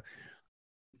ago.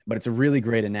 But it's a really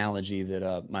great analogy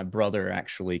that my brother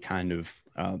actually kind of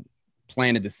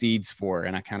planted the seeds for,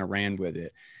 and I kind of ran with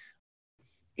it.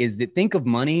 Is that think of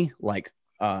money like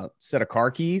a set of car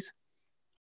keys,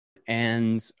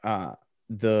 and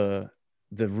the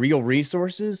real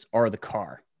resources are the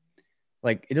car.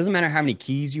 Like, it doesn't matter how many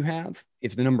keys you have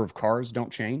if the number of cars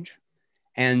don't change.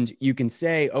 And you can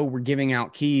say, oh, we're giving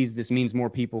out keys. This means more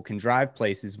people can drive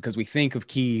places, because we think of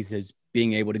keys as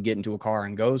being able to get into a car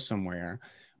and go somewhere.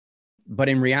 But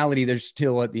in reality, there's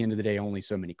still, at the end of the day, only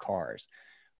so many cars.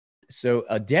 So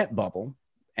a debt bubble,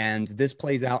 and this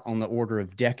plays out on the order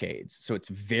of decades. So it's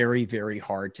very, very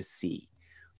hard to see.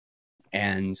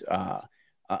 And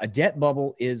a debt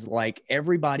bubble is like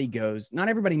everybody goes, not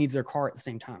everybody needs their car at the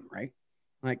same time, right?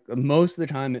 Like most of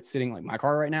the time it's sitting, like my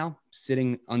car right now,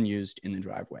 sitting unused in the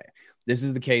driveway. This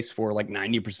is the case for like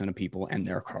 90% of people and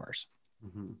their cars.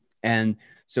 Mm-hmm. And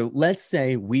so let's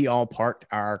say we all parked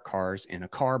our cars in a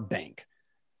car bank,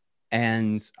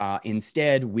 and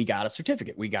instead we got a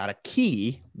certificate. We got a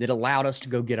key that allowed us to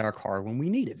go get our car when we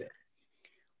needed it.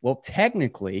 Well,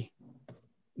 technically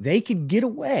they could get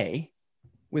away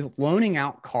with loaning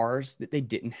out cars that they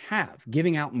didn't have,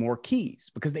 giving out more keys,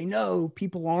 because they know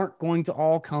people aren't going to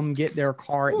all come get their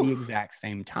car at the exact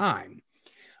same time.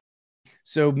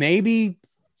 So maybe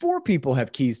 4 people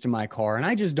have keys to my car, and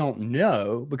I just don't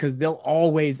know, because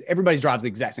everybody drives the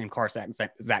exact same car,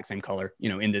 exact same color,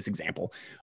 in this example.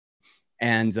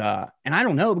 And I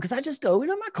don't know, because I just go,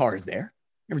 my car is there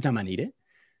every time I need it.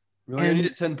 We only need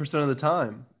it 10% of the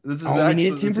time. This is only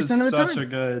need it 10% of the time. Such a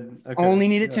good. Okay. Only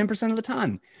need it 10% of the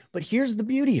time. But here's the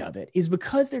beauty of it, is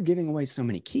because they're giving away so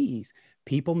many keys,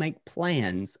 people make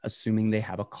plans assuming they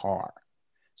have a car.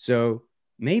 So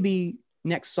maybe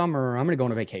next summer I'm going to go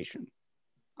on a vacation.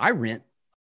 I rent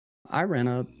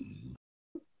a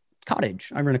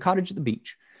cottage. I rent a cottage at the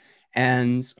beach.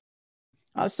 And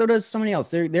so does somebody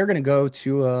else. They're going to go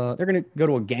to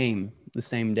a game the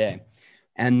same day.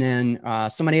 And then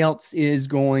somebody else is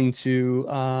going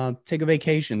to take a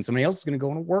vacation. Somebody else is going to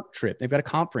go on a work trip. They've got a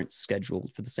conference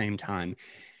scheduled for the same time.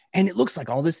 And it looks like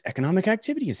all this economic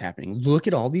activity is happening. Look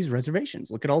at all these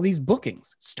reservations. Look at all these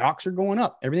bookings. Stocks are going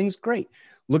up. Everything's great.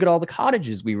 Look at all the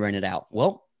cottages we rented out.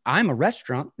 Well, I'm a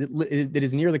restaurant that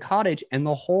is near the cottage, and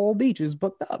the whole beach is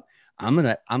booked up. I'm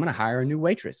gonna hire a new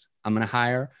waitress. I'm gonna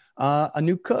hire a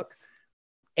new cook.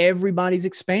 Everybody's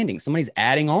expanding. Somebody's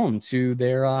adding on to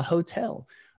their hotel,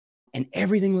 and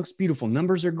everything looks beautiful.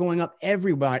 Numbers are going up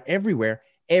everywhere.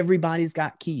 Everybody's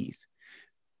got keys.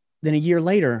 Then a year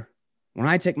later, when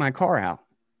I take my car out,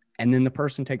 and then the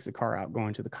person takes the car out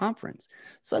going to the conference,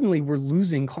 suddenly we're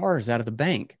losing cars out of the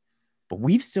bank, but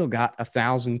we've still got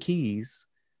 1,000 keys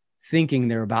thinking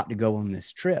they're about to go on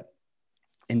this trip.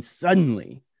 And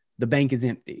suddenly the bank is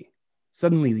empty.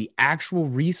 Suddenly the actual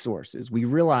resources, we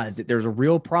realize that there's a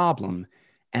real problem,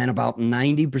 and about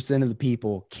 90% of the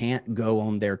people can't go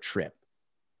on their trip.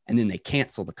 And then they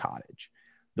cancel the cottage.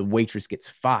 The waitress gets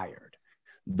fired.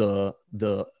 The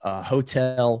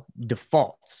hotel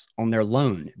defaults on their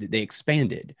loan that they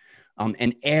expanded,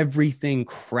 and everything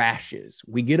crashes.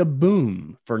 We get a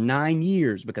boom for 9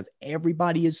 years because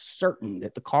everybody is certain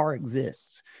that the car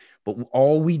exists, but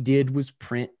all we did was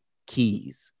print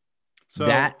keys. So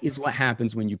that is what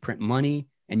happens when you print money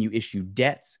and you issue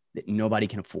debts that nobody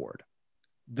can afford.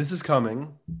 This is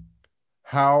coming.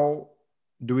 How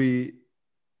do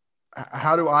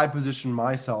I position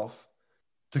myself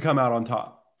to come out on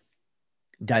top?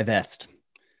 Divest.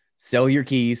 Sell your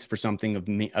keys for something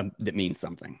that means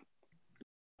something.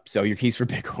 Sell your keys for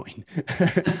Bitcoin.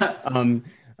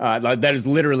 That is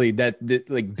literally that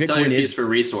like Bitcoin. Sell your keys for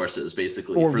resources,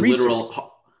 basically, for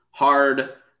literal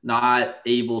hard, not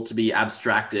able to be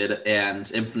abstracted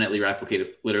and infinitely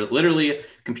replicated. Literally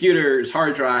computers,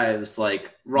 hard drives,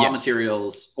 like raw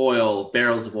materials, oil,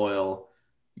 barrels of oil.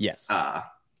 Yes.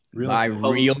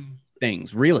 Real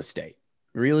things, real estate,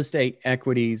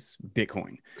 equities,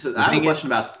 Bitcoin. So I have a question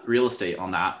about real estate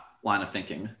on that line of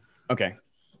thinking. Okay.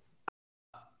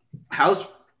 How's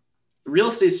real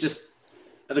estate's just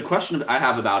the question I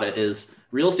have about it is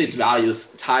real estate's value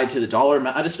is tied to the dollar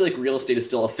amount. I just feel like real estate is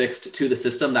still affixed to the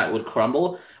system that would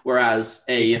crumble, whereas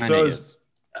a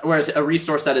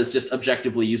resource that is just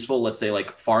objectively useful, let's say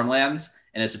like farmland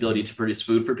and its ability to produce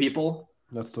food for people,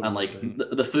 that's still and like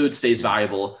the food stays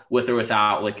valuable with or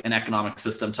without like an economic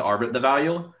system to arbitrate the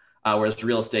value. Whereas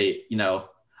real estate, I'm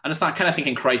just not kind of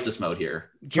thinking crisis mode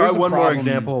here. Try one more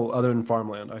example other than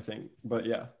farmland, I think, but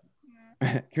yeah.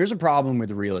 Here's a problem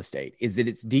with real estate is that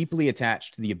it's deeply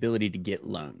attached to the ability to get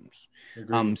loans.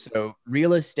 So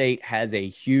real estate has a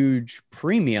huge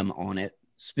premium on it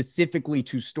specifically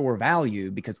to store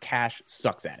value because cash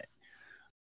sucks at it.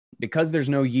 Because there's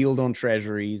no yield on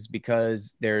treasuries,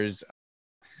 because there's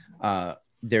no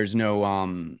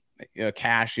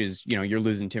cash is, you're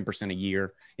losing 10% a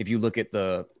year. If you look at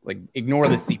ignore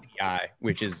the CPI,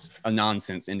 which is a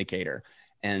nonsense indicator,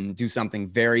 and do something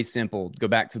very simple. Go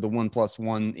back to the 1 +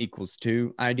 1 =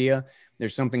 2 idea.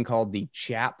 There's something called the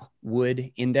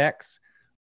Chapwood Index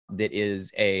that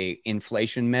is a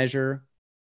inflation measure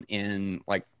in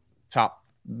like top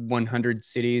 100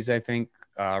 cities, I think,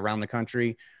 around the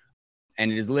country.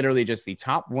 And it is literally just the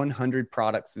top 100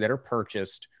 products that are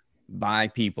purchased by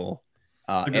people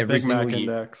every single year.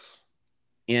 Index.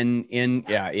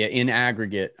 In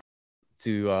aggregate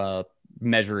to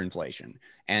measure inflation.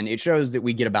 And it shows that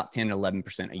we get about 10 to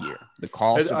 11% a year. The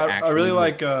cost I really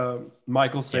like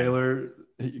Michael Saylor,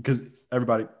 because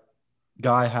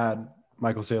Guy had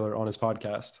Michael Saylor on his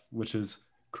podcast, which is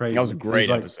crazy. That was a great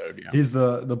episode. Yeah. He's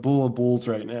the bull of bulls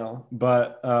right now.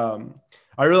 But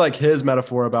I really like his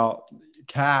metaphor about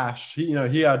cash. He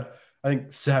had, I think,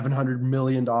 $700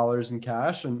 million in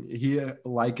cash, and he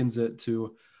likens it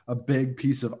to a big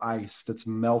piece of ice that's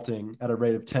melting at a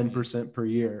rate of 10% per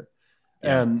year.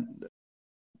 Yeah. And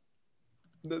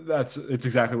it's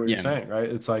exactly what you're saying, right?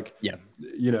 It's like,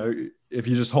 if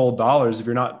you just hold dollars, if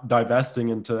you're not divesting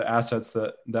into assets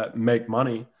that make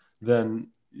money, then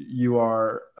you've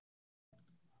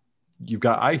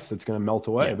got ice that's going to melt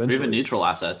away eventually. Even neutral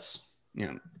assets.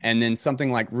 Yeah. And then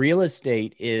something like real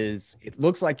estate it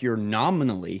looks like you're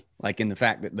nominally, like in the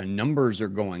fact that the numbers are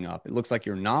going up, it looks like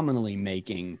you're nominally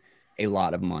making a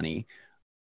lot of money,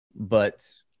 but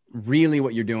really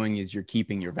what you're doing is you're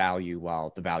keeping your value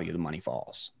while the value of the money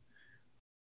falls.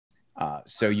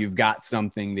 So you've got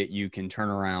something that you can turn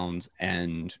around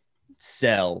and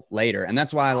sell later. And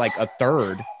that's why like a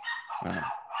third,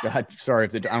 God, sorry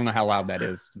I don't know how loud that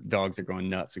is. Dogs are going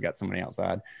nuts. We got somebody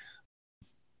outside.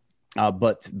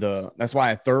 But that's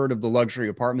why a third of the luxury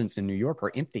apartments in New York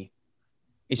are empty.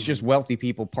 It's just wealthy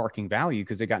people parking value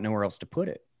because they got nowhere else to put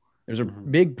it. There's a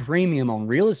big premium on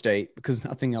real estate because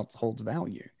nothing else holds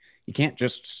value. You can't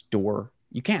just store.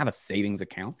 You can't have a savings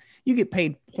account. You get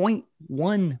paid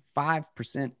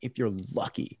 0.15% if you're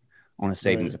lucky on a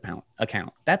savings account.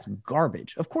 That's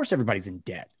garbage. Of course, everybody's in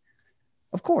debt.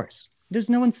 Of course. There's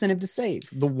no incentive to save.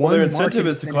 Their incentive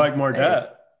is to collect more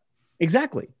debt.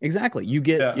 Exactly. You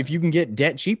get, if you can get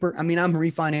debt cheaper. I mean, I'm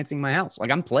refinancing my house.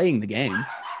 Like, I'm playing the game.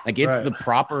 Like, it's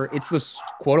it's the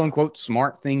quote unquote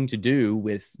smart thing to do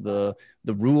with the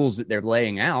rules that they're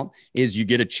laying out is you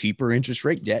get a cheaper interest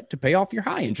rate debt to pay off your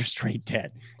high interest rate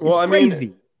debt. It's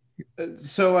crazy.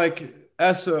 So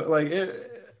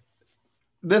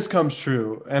this comes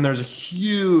true and there's a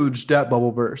huge debt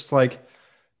bubble burst. Like,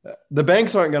 the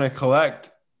banks aren't going to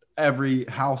collect every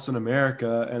house in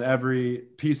America and every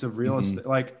piece of real estate.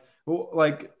 Like,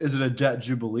 is it a debt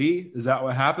jubilee? Is that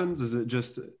what happens? Is it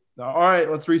just, all right,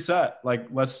 let's reset. Like,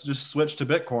 let's just switch to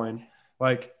Bitcoin.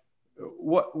 Like,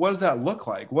 what does that look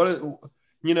like?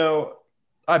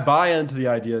 I buy into the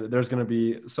idea that there's going to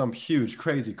be some huge,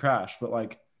 crazy crash, but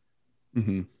like,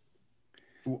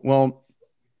 well,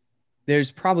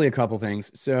 there's probably a couple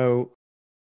things. So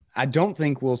I don't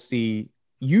think we'll see,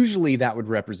 usually that would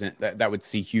represent that would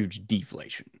see huge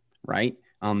deflation, right?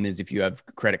 Is if you have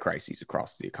credit crises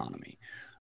across the economy.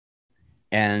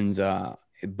 And,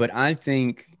 but I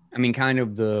think, I mean, kind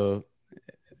of the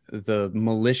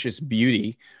malicious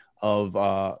beauty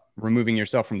of removing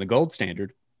yourself from the gold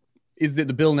standard is that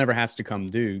the bill never has to come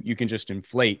due. You can just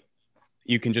inflate.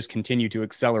 You can just continue to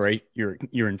accelerate your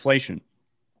inflation,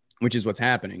 which is what's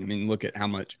happening. I mean, look at how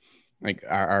much like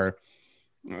our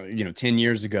 10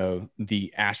 years ago,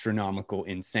 the astronomical,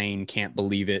 insane, can't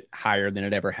believe it, higher than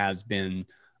it ever has been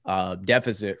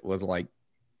deficit was like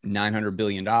 $900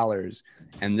 billion.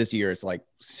 And this year it's like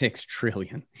 6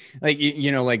 trillion. Like,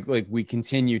 like we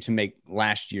continue to make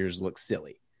last year's look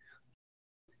silly.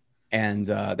 And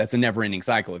that's a never ending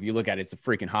cycle. If you look at it, it's a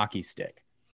freaking hockey stick.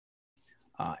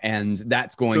 And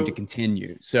that's going to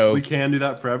continue. So we can do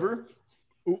that forever.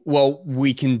 Well,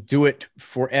 we can do it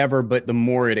forever, but the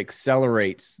more it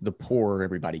accelerates, the poorer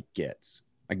everybody gets.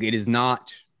 Like, it is no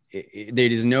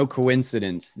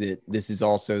coincidence that this is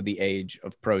also the age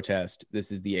of protest.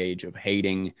 This is the age of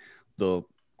hating the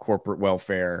corporate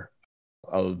welfare,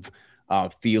 of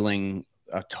feeling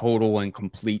a total and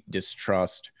complete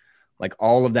distrust. Like,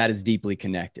 all of that is deeply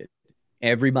connected.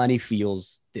 Everybody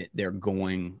feels that they're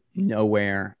going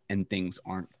nowhere and things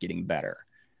aren't getting better.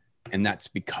 And that's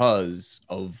because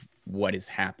of what is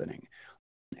happening.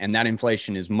 And that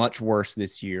inflation is much worse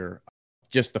this year.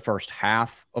 Just the first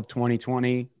half of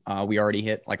 2020, we already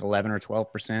hit like 11 or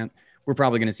 12%. We're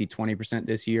probably going to see 20%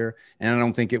 this year. And I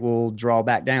don't think it will draw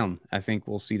back down. I think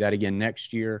we'll see that again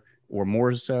next year or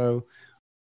more so.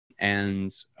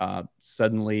 And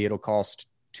suddenly it'll cost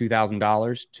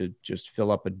 $2,000 to just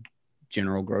fill up a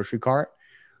general grocery cart.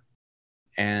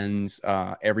 And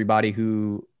everybody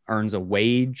who earns a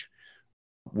wage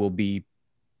will be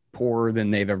poorer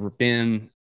than they've ever been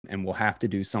and will have to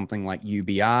do something like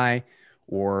UBI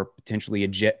or potentially a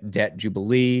debt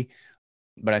jubilee.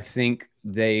 But I think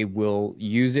they will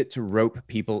use it to rope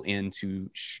people into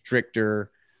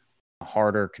stricter,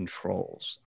 harder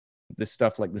controls. This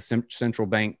stuff like the central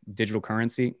bank digital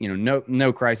currency,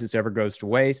 no crisis ever goes to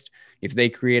waste. If they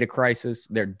create a crisis,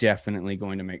 they're definitely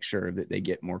going to make sure that they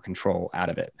get more control out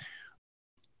of it.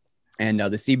 And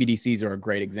the CBDCs are a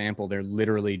great example. They're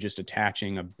literally just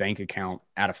attaching a bank account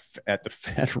at the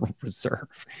Federal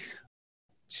Reserve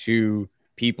to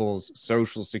people's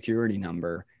social security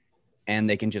number, and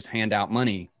they can just hand out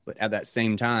money. But at that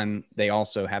same time, they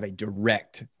also have a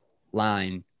direct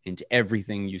line into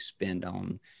everything you spend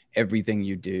on, everything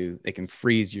you do. They can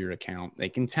freeze your account. They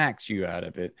can tax you out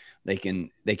of it. They can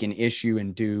issue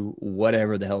and do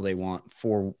whatever the hell they want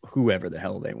for whoever the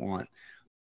hell they want.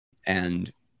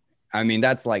 And I mean,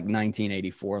 that's like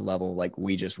 1984 level, like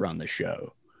we just run the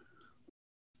show.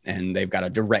 And they've got a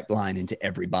direct line into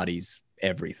everybody's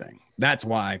everything. That's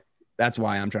why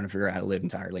I'm trying to figure out how to live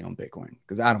entirely on Bitcoin,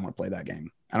 because I don't want to play that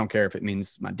game. I don't care if it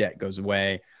means my debt goes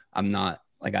away. I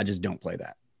just don't play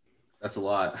that. That's a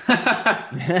lot.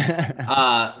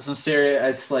 Some serious,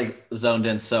 I just like zoned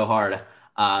in so hard.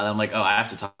 I'm like, oh, I have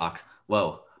to talk.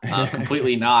 Whoa.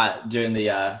 Completely not doing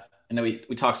the, I know we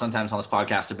talk sometimes on this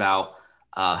podcast about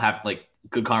have like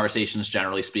good conversations,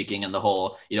 generally speaking, and the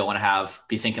whole, you don't want to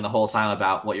be thinking the whole time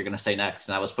about what you're going to say next.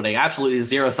 And I was putting absolutely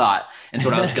zero thought into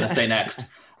what I was going to say next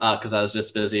because I was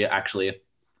just busy actually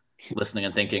listening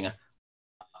and thinking.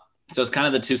 So it's kind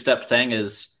of the two-step thing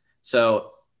is,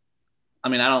 so I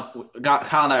mean,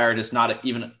 Kyle and I are just not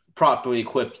even properly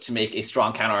equipped to make a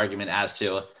strong counter argument as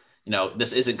to,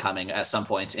 this isn't coming at some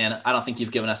point. And I don't think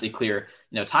you've given us a clear,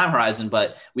 time horizon,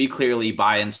 but we clearly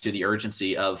buy into the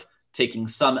urgency of taking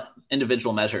some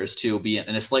individual measures to be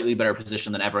in a slightly better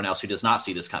position than everyone else who does not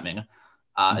see this coming.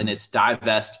 And it's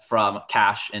divest from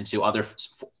cash into other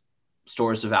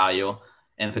stores of value,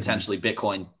 and potentially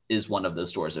Bitcoin is one of those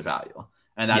stores of value.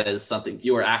 And that is something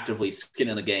you are actively skin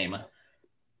in the game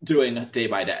doing day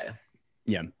by day.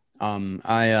 Yeah.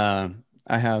 I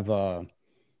have,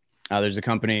 there's a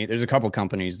couple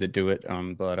companies that do it,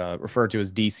 but referred to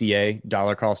as DCA,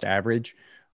 dollar cost average.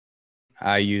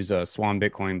 I use a Swan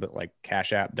Bitcoin, but like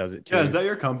Cash App does it too. Yeah. Is that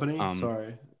your company?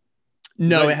 Sorry.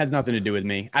 No, it has nothing to do with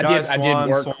me. I did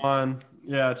work. Swan.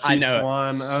 Yeah. Chief I know.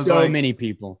 Swan. I was so many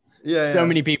people. Yeah.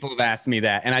 Many people have asked me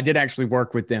that. And I did actually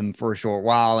work with them for a short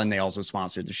while. And they also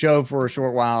sponsored the show for a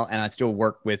short while. And I still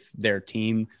work with their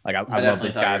team. Like I love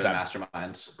those guys.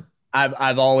 Masterminds.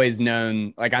 I've always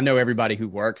known, like, I know everybody who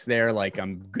works there. Like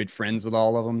I'm good friends with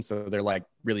all of them. So they're like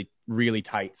really, really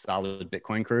tight, solid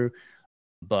Bitcoin crew.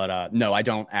 But no, I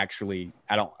don't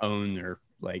own or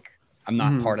like, I'm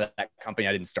not part of that company.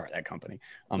 I didn't start that company.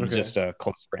 Just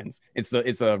close friends.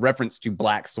 It's a reference to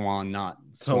Black Swan, not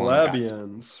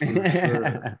Telebians. For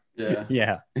sure.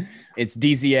 Yeah. It's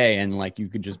DCA, and like you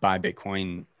could just buy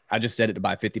Bitcoin. I just set it to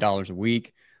buy $50 a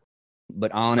week.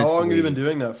 But honestly, how long have you been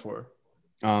doing that for?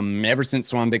 Ever since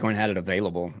Swan Bitcoin had it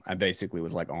available, I basically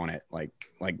was like on it, like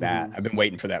that. I've been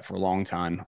waiting for that for a long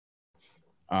time.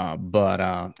 But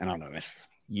I don't know, a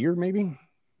year maybe.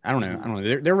 I don't know.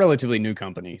 They're a relatively new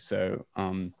company. So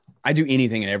I do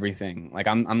anything and everything. Like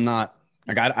I'm not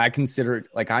like I consider it,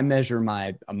 like I measure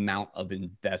my amount of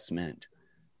investment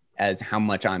as how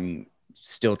much I'm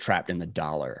still trapped in the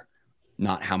dollar,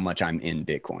 not how much I'm in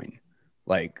Bitcoin.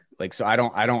 Like so I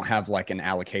don't have like an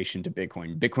allocation to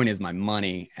Bitcoin. Bitcoin is my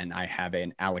money, and I have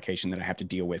an allocation that I have to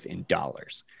deal with in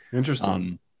dollars.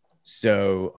 Interesting.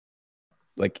 So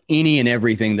like any and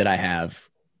everything that I have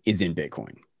is in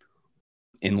Bitcoin,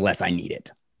 unless I need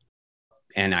it,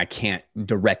 and I can't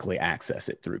directly access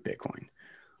it through Bitcoin.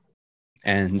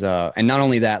 And not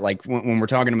only that, like when we're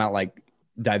talking about like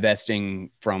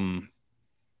divesting from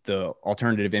the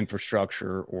alternative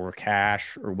infrastructure or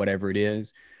cash or whatever it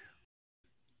is,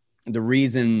 the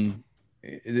reason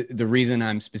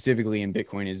I'm specifically in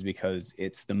Bitcoin is because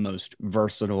it's the most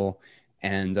versatile,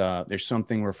 and there's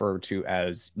something referred to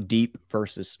as deep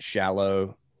versus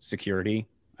shallow security.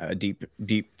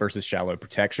 Deep versus shallow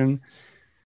protection.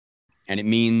 And it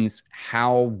means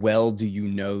how well do you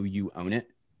know you own it,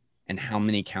 and how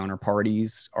many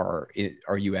counterparties are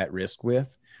you at risk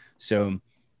with. So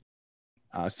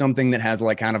something that has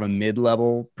like kind of a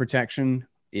mid-level protection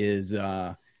is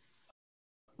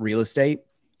real estate.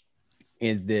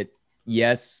 Is that,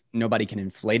 yes, nobody can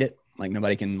inflate it. Like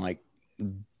nobody can like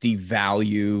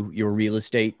devalue your real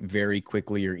estate very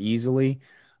quickly or easily.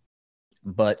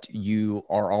 But you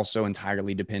are also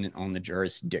entirely dependent on the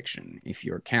jurisdiction. If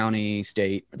your county,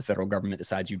 state, or the federal government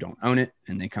decides you don't own it,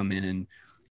 and they come in and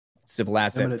civil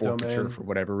asset Eminent forfeiture domain. for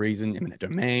whatever reason, eminent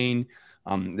domain,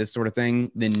 this sort of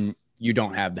thing, then you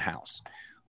don't have the house.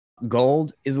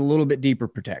 Gold is a little bit deeper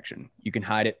protection. You can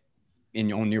hide it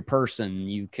on your person.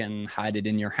 You can hide it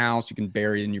in your house. You can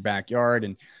bury it in your backyard,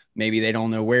 and maybe they don't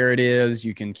know where it is.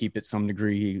 You can keep it some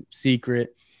degree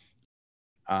secret.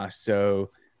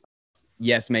 So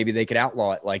yes, maybe they could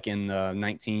outlaw it, like in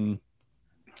the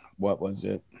what was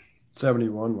it?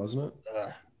 71, wasn't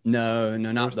it? No,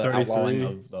 not the 33? outlawing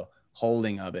of the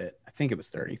holding of it. I think it was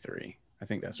 33. I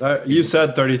think that's right. You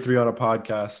said 33 on a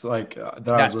podcast that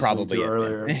I was listening to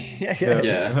earlier.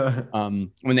 Yeah.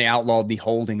 When they outlawed the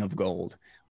holding of gold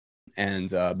and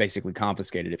basically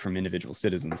confiscated it from individual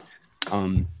citizens.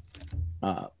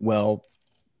 Well,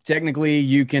 technically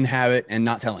you can have it and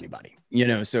not tell anybody.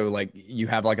 So like you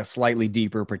have like a slightly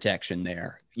deeper protection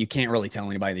there. You can't really tell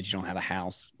anybody that you don't have a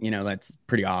house. That's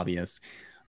pretty obvious.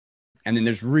 And then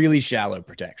there's really shallow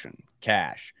protection,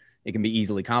 cash. It can be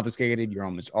easily confiscated. You're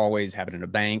almost always have it in a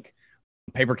bank.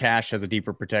 Paper cash has a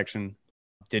deeper protection.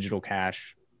 Digital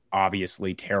cash,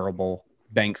 obviously terrible.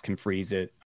 Banks can freeze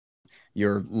it.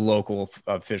 Your local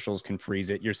officials can freeze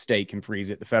it. Your state can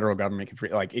freeze it. The federal government can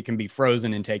freeze it. Like it can be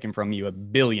frozen and taken from you a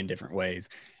billion different ways.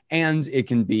 And it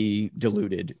can be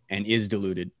diluted and is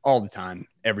diluted all the time,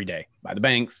 every day, by the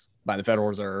banks, by the Federal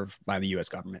Reserve, by the US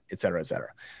government, et cetera, et cetera.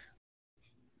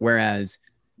 Whereas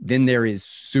then there is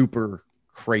super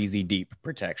crazy deep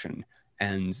protection.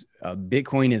 And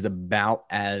Bitcoin is about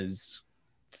as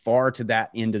far to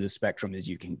that end of the spectrum as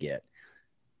you can get.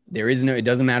 It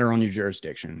doesn't matter on your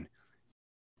jurisdiction.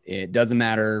 It doesn't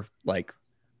matter like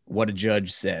what a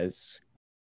judge says.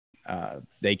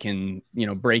 They can,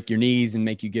 break your knees and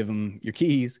make you give them your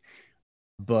keys,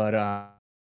 but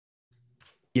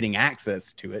getting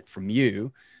access to it from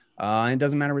you, it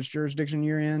doesn't matter which jurisdiction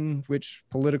you're in, which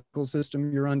political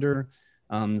system you're under.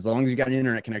 As long as you got an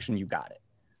internet connection, you got it.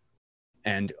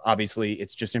 And obviously,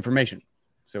 it's just information.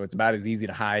 So it's about as easy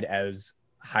to hide as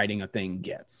hiding a thing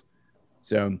gets.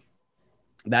 So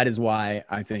that is why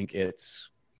I think it's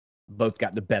both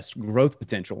got the best growth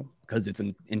potential, because it's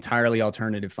an entirely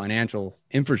alternative financial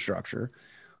infrastructure,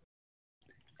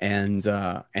 and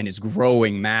is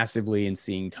growing massively and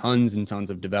seeing tons and tons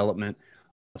of development.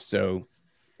 So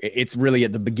it's really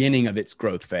at the beginning of its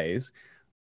growth phase.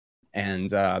 And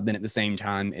then at the same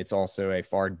time, it's also a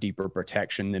far deeper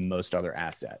protection than most other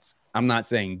assets. I'm not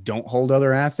saying don't hold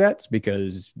other assets,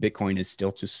 because Bitcoin is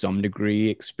still to some degree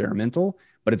experimental,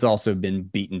 but it's also been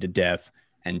beaten to death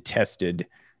and tested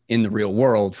in the real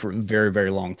world for a very, very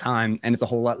long time. And it's a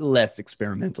whole lot less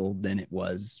experimental than it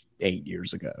was 8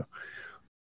 years ago.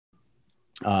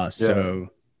 That's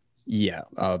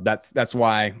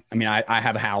why, I mean, I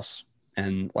have a house,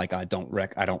 and like, I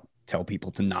don't tell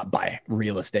people to not buy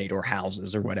real estate or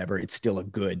houses or whatever. It's still a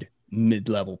good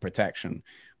mid-level protection,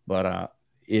 but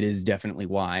it is definitely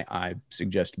why I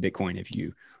suggest Bitcoin. If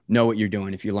you know what you're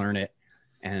doing, if you learn it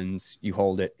and you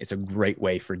hold it, it's a great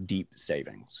way for deep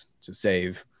savings, to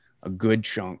save a good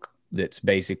chunk. That's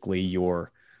basically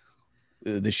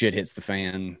the shit hits the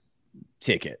fan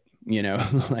ticket,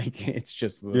 like, it's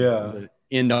just the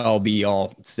end all be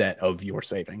all set of your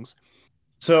savings.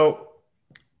 So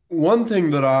one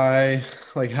thing that I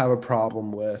have a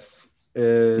problem with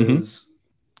is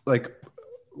like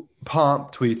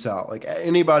Pomp tweets out, like,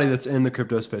 anybody that's in the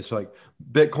crypto space, like,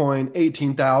 Bitcoin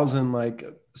 18,000, like,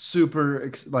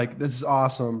 super, like, this is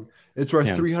awesome. It's worth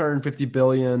 $350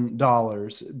 billion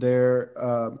there.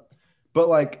 But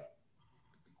like,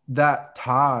 that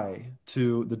tie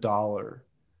to the dollar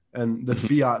and the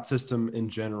fiat system in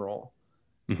general,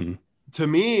 to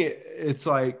me, it's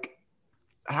like,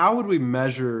 how would we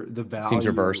measure the value? Seems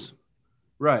reverse.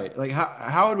 Right. Like,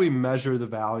 how would we measure the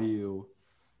value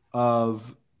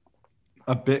of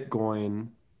a Bitcoin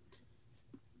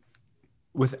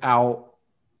without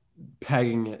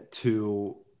pegging it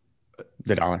to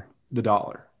the dollar? The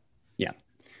dollar. Yeah.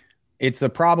 It's a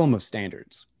problem of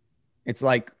standards. It's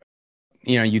like,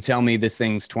 you tell me this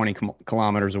thing's 20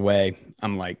 kilometers away.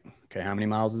 I'm like, okay, how many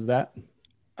miles is that?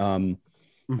 And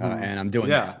I'm doing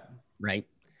that, right?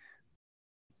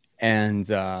 And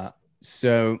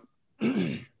so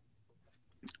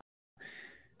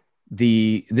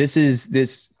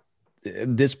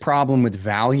this problem with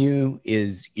value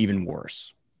is even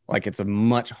worse. Like, it's a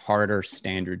much harder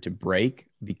standard to break,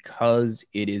 because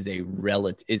it is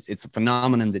it's a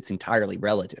phenomenon that's entirely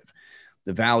relative.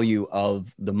 The value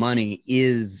of the money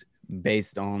is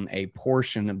based on a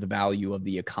portion of the value of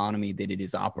the economy that it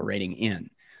is operating in.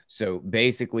 So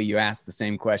basically, you ask the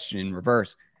same question in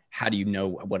reverse. How do you know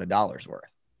what a dollar's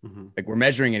worth? Like, we're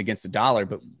measuring it against a dollar,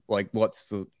 but like, what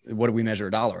do we measure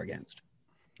a dollar against?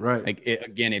 Right. Like,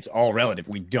 again, it's all relative.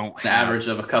 We don't have an average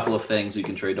of a couple of things you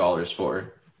can trade dollars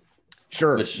for.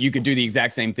 Sure. You could do the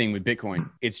exact same thing with Bitcoin.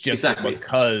 It's just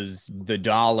because the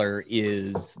dollar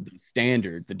is the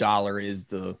standard, the dollar is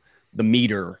the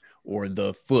meter or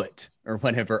the foot or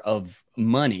whatever of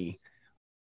money.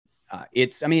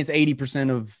 It's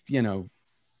 80% of,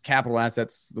 capital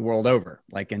assets the world over,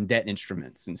 like in debt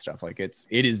instruments and stuff. Like, it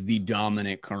is the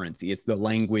dominant currency. It's the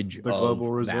language of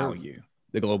global value,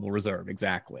 the global reserve.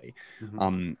 Exactly.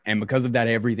 And because of that,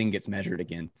 everything gets measured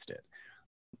against it.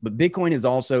 But Bitcoin is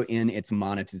also in its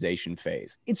monetization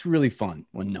phase. It's really fun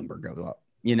when number goes up,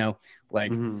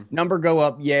 number go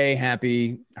up. Yay.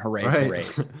 Happy. Hooray. Hooray.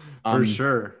 For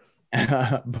sure.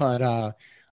 But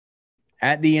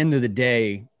at the end of the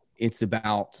day, it's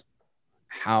about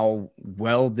how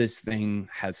well this thing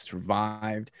has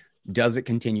survived. Does it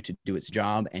continue to do its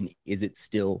job? And is it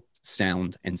still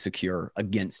sound and secure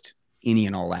against any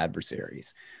and all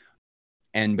adversaries?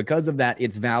 And because of that,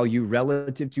 its value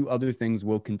relative to other things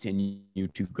will continue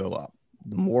to go up.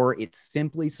 The more it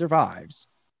simply survives,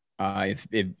 if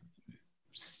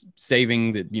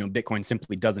saving that, Bitcoin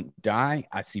simply doesn't die,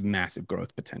 I see massive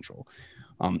growth potential.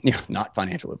 Not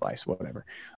financial advice, whatever.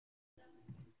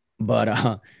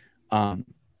 But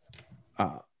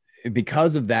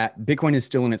because of that, Bitcoin is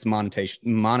still in its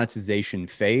monetization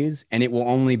phase, and it will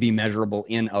only be measurable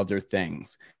in other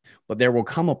things. But there will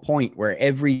come a point where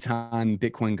every time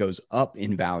Bitcoin goes up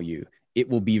in value, it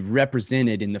will be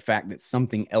represented in the fact that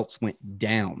something else went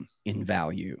down in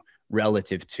value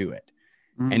relative to it.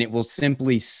 And it will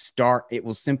simply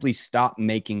stop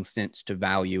making sense to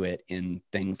value it in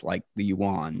things like the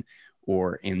yuan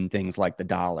or in things like the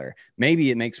dollar.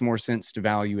 Maybe it makes more sense to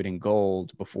value it in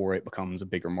gold before it becomes a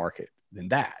bigger market than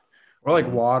that. Or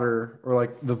like water, or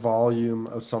like the volume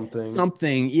of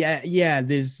something. Yeah.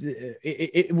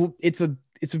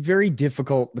 It's a very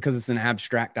difficult, because it's an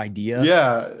abstract idea.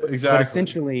 Yeah, exactly. But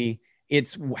essentially,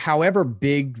 it's however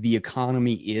big the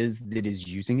economy is that is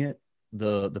using it,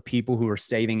 the people who are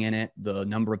saving in it, the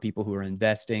number of people who are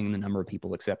investing, the number of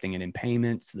people accepting it in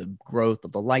payments, the growth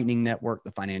of the Lightning Network,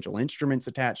 the financial instruments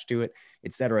attached to it,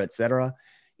 et cetera, et cetera.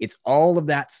 It's all of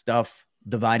that stuff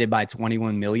divided by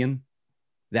 21 million.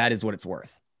 That is what it's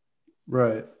worth.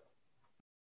 Right.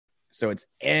 So it's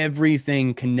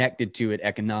everything connected to it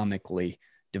economically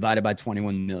divided by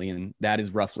 21 million. That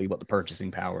is roughly what the purchasing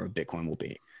power of Bitcoin will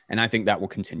be. And I think that will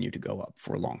continue to go up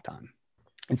for a long time.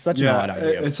 It's such an odd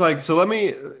idea. It's like, so let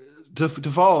me, to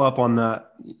follow up on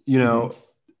that,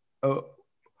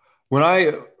 when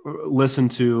I listen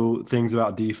to things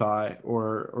about DeFi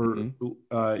or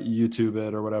YouTube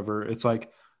it or whatever, it's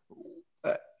like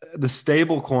the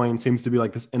stable coin seems to be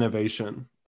like this innovation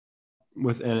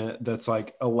within it that's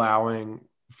like allowing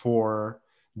for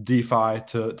DeFi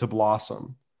to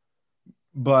blossom.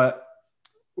 But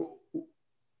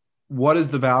what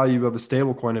is the value of a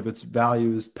stable coin if its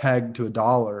value is pegged to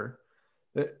 $1?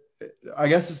 I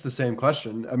guess it's the same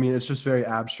question. I mean, it's just very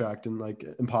abstract and like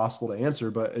impossible to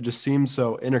answer, but it just seems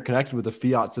so interconnected with the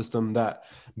fiat system that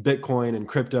Bitcoin and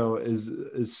crypto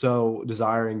is so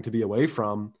desiring to be away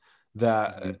from,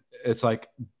 that it's like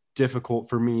difficult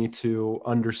for me to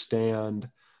understand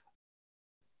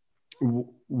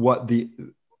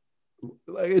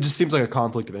it just seems like a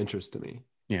conflict of interest to me.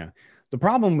 Yeah. The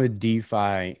problem with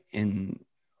DeFi in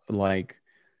like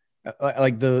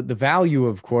the value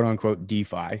of quote unquote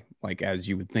DeFi, like as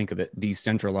you would think of it,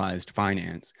 decentralized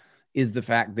finance, is the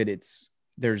fact that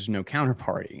there's no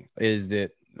counterparty, is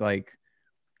that like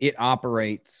it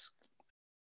operates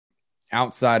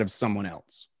outside of someone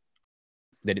else,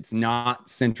 that it's not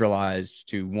centralized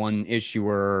to one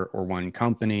issuer or one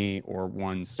company or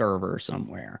one server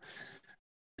somewhere.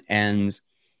 And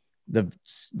the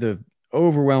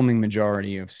overwhelming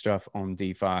majority of stuff on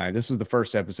DeFi, this was the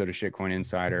first episode of Shitcoin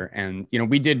Insider. And,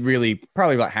 we did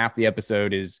probably about half the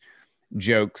episode is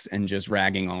jokes and just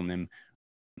ragging on them.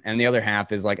 And the other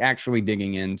half is like actually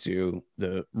digging into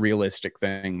the realistic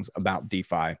things about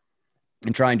DeFi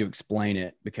and trying to explain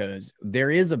it, because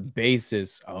there is a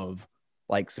basis of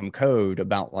like some code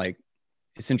about like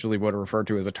essentially what are referred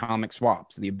to as atomic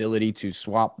swaps, the ability to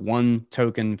swap one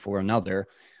token for another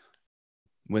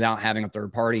without having a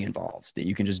third party involved, that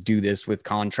you can just do this with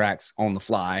contracts on the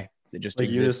fly that just like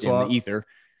exist Uniswap in the ether.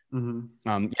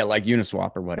 Like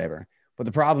Uniswap or whatever. But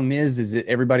the problem is that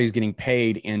everybody's getting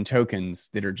paid in tokens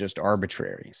that are just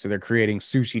arbitrary. So they're creating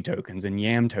sushi tokens and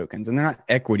yam tokens, and they're not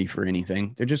equity for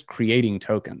anything. They're just creating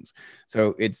tokens.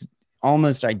 So it's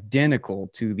almost identical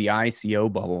to the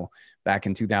ICO bubble back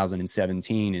in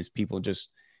 2017, is people just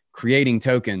creating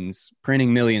tokens,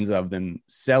 printing millions of them,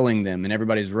 selling them, and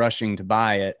everybody's rushing to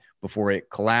buy it before it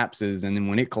collapses. And then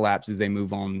when it collapses, they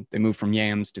move on. They move from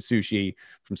yams to sushi,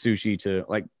 from sushi to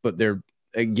like, but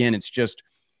it's just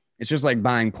like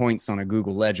buying points on a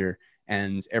Google Ledger.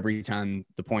 And every time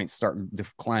the points start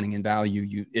declining in value,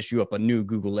 you issue up a new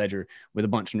Google Ledger with a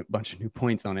bunch of new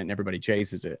points on it, and everybody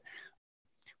chases it.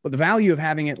 But the value of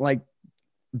having it like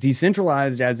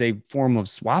decentralized as a form of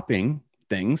swapping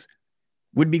things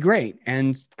would be great,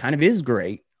 and kind of is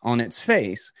great on its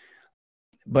face.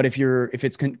 But if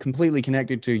it's completely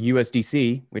connected to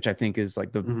USDC, which I think is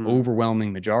like the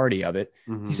overwhelming majority of it,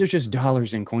 these are just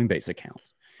dollars in Coinbase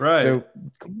accounts. Right. So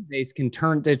Coinbase can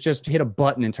just hit a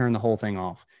button and turn the whole thing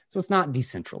off. So it's not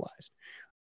decentralized.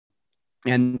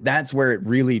 And that's where it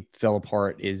really fell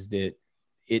apart, is that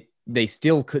they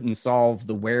still couldn't solve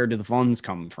the where do the funds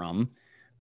come from.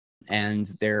 And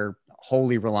they're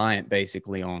wholly reliant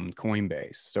basically on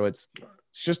Coinbase. So it's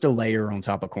just a layer on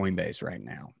top of Coinbase right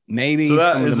now. Maybe so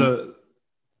that is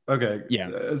okay. Yeah.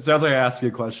 It sounds like I asked you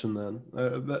a question then.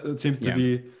 It seems to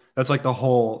be, that's like the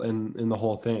hole in the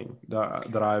whole thing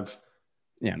that I've.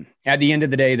 Yeah. At the end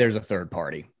of the day, there's a third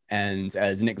party. And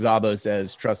as Nick Szabo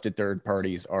says, trusted third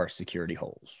parties are security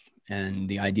holes. And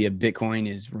the idea of Bitcoin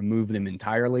is remove them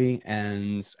entirely.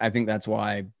 And I think that's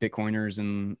why Bitcoiners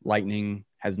and Lightning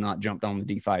has not jumped on the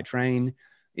DeFi train,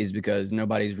 is because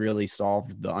nobody's really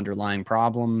solved the underlying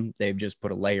problem. They've just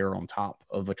put a layer on top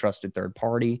of a trusted third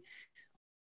party,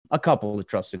 a couple of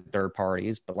trusted third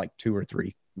parties, but like 2 or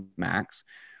 3 max.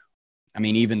 I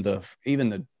mean, even the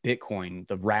Bitcoin,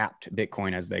 the wrapped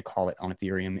Bitcoin, as they call it on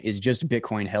Ethereum, is just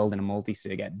Bitcoin held in a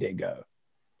multi-sig at BitGo.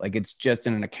 Like it's just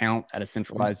in an account at a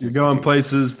centralized You're institution. going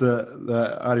places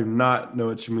that I do not know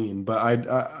what you mean, but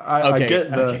I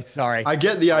get sorry. I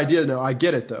get the idea. No, I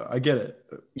get it though. I get it.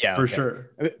 Yeah, for okay.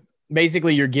 sure.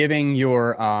 Basically, you're giving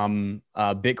your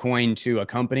Bitcoin to a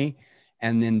company,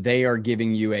 and then they are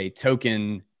giving you a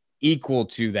token equal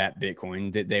to that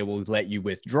Bitcoin that they will let you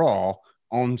withdraw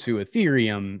onto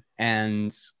Ethereum.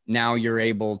 And now you're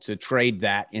able to trade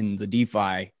that in the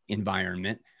DeFi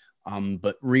environment.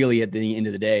 But really, at the end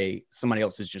of the day, somebody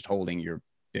else is just holding your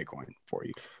Bitcoin for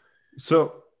you.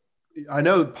 So I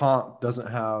know Pomp doesn't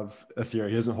have Ethereum.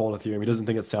 He doesn't hold Ethereum. He doesn't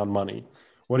think it's sound money.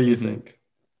 What do you think?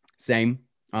 Same.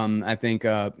 I think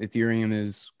Ethereum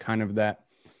is kind of that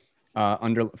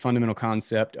under fundamental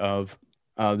concept of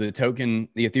the token.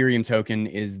 The Ethereum token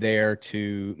is there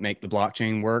to make the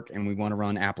blockchain work, and we want to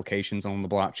run applications on the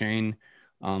blockchain.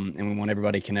 And we want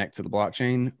everybody to connect to the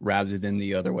blockchain rather than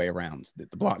the other way around,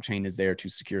 that the blockchain is there to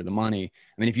secure the money.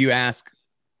 I mean, if you ask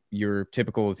your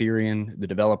typical Ethereum, the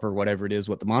developer, whatever it is,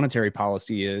 what the monetary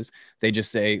policy is, they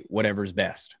just say whatever's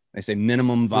best. They say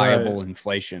minimum viable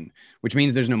inflation, which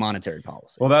means there's no monetary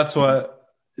policy. Well, that's what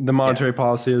the monetary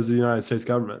policy is of the United States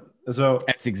government. So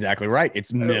that's exactly right.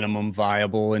 It's minimum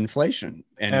viable inflation.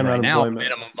 And right now,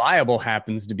 minimum viable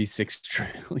happens to be $6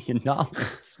 trillion.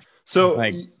 So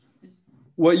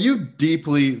what you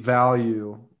deeply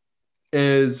value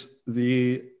is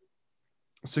the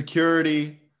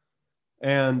security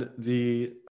and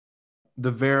the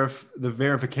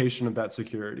verification of that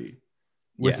security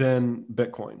within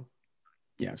Bitcoin.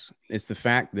 Yes. It's the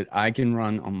fact that I can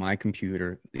run on my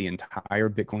computer the entire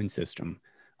Bitcoin system.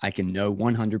 I can know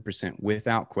 100%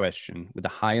 without question, with the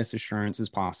highest assurances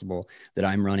possible, that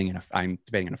I'm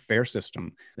debating in a fair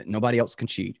system, that nobody else can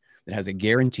cheat, that has a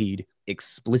guaranteed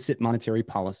explicit monetary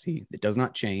policy that does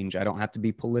not change. I don't have to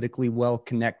be politically well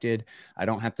connected. I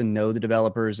don't have to know the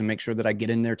developers and make sure that I get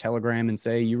in their Telegram and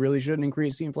say, you really shouldn't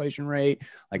increase the inflation rate.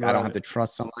 Like, I don't have to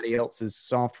trust somebody else's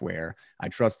software. I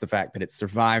trust the fact that it's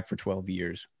survived for 12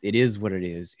 years. It is what it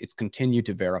is. It's continued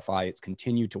to verify. It's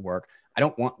continued to work. I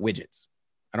don't want widgets.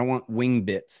 I don't want wing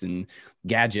bits and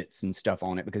gadgets and stuff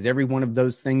on it, because every one of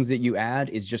those things that you add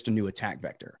is just a new attack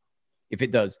vector. If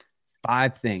it does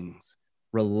 5 things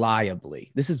reliably,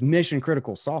 this is mission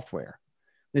critical software.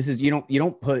 This is, you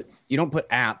don't put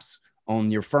apps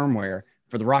on your firmware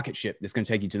for the rocket ship that's going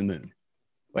to take you to the moon.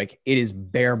 Like, it is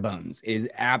bare bones. It is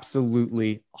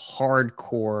absolutely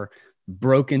hardcore,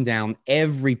 broken down.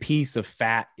 Every piece of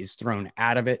fat is thrown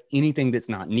out of it. Anything that's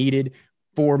not needed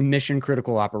for mission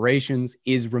critical operations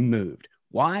is removed.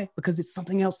 Why? Because it's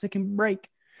something else that can break.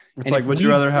 It's and like, would you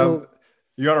rather have,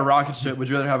 you're on a rocket ship, would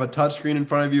you rather have a touch screen in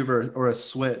front of you or a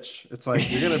switch? It's like,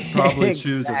 you're going to probably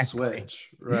choose a switch.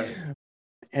 Right.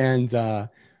 And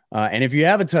if you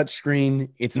have a touch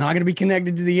screen, it's not going to be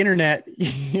connected to the internet.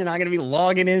 You're not going to be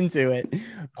logging into it.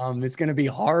 It's going to be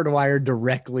hardwired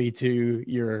directly to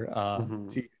your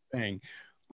thing.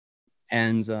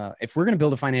 And if we're going to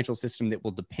build a financial system that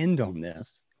will depend on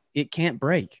this, it can't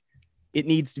break. It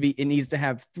needs to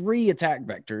have 3 attack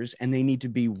vectors, and they need to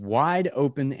be wide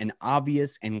open and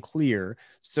obvious and clear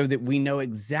so that we know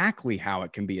exactly how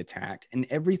it can be attacked. And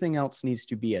everything else needs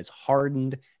to be as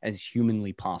hardened as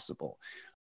humanly possible.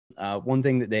 One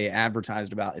thing that they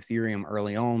advertised about Ethereum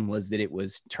early on was that it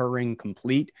was Turing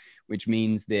complete, which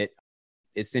means that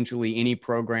essentially any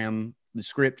program, the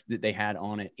script that they had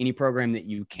on it, any program that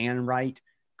you can write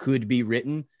could be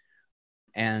written.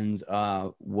 And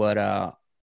what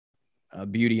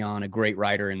Beauty, a great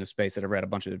writer in the space that I've read a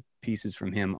bunch of pieces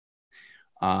from him,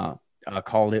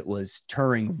 called it was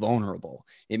Turing vulnerable.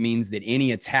 It means that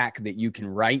any attack that you can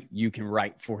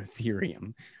write for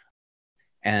Ethereum.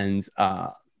 And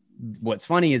what's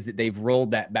funny is that they've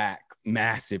rolled that back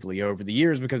massively over the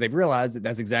years, because they've realized that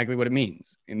that's exactly what it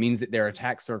means. It means that their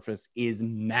attack surface is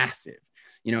massive.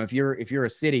 You know, if you're a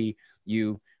city,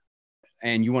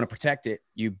 and you want to protect it,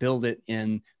 you build it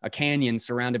in a canyon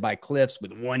surrounded by cliffs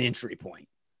with one entry point,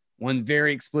 one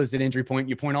very explicit entry point.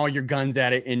 You point all your guns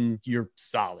at it and you're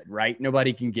solid, right?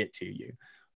 Nobody can get to you.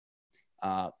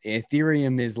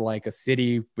 Ethereum is like a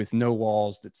city with no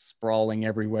walls that's sprawling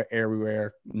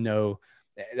everywhere,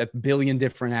 a billion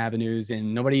different avenues,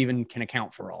 and nobody even can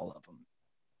account for all of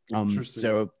them.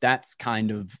 So that's kind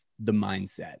of the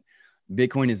mindset.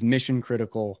 Bitcoin is mission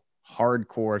critical,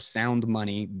 hardcore, sound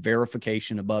money,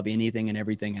 verification above anything and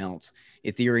everything else.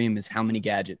 Ethereum is how many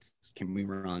gadgets can we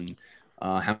run?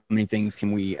 How many things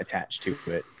can we attach to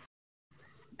it?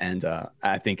 And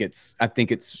I think it's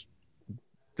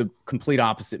the complete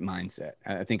opposite mindset.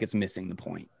 I think it's missing the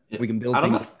point. We can build I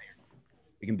don't know. things.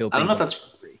 We can build I don't things. know if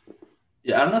that's.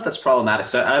 Yeah, I don't know if that's problematic.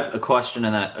 So I have a question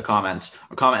and then a comment,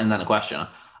 and then a question.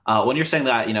 When you're saying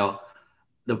that,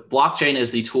 the blockchain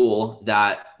is the tool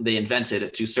that they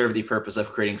invented to serve the purpose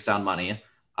of creating sound money,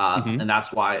 Mhm. and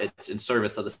that's why it's in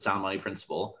service of the sound money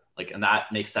principle. Like, and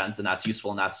that makes sense, and that's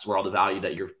useful, and that's where all the value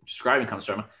that you're describing comes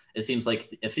from. It seems like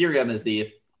Ethereum is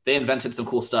they invented some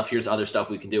cool stuff. Here's other stuff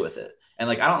we can do with it, and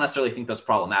like I don't necessarily think that's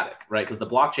problematic, right? Because the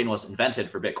blockchain was invented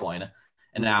for Bitcoin,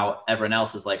 and now everyone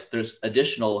else is like there's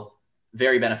additional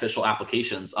very beneficial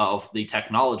applications of the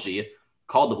technology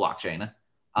called the blockchain.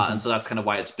 And so that's kind of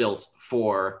why it's built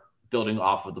for building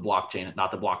off of the blockchain.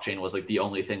 Not the blockchain was like the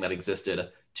only thing that existed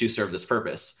to serve this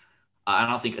purpose. I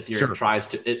don't think Ethereum tries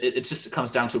to, it just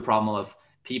comes down to a problem of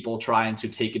people trying to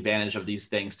take advantage of these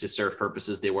things to serve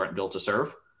purposes they weren't built to serve.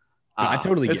 No, I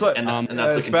totally get It's like, it. And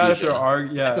that's the it's bad if confusion. there are,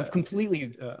 That's a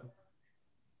completely,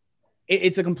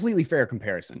 it's a completely fair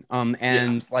comparison.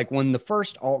 And like when the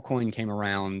first altcoin came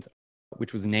around,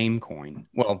 which was Namecoin.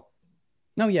 Well,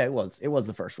 no, yeah, it was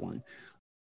the first one.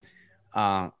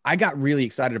 I got really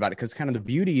excited about it because kind of the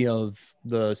beauty of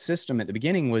the system at the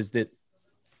beginning was that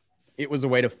it was a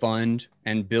way to fund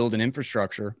and build an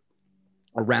infrastructure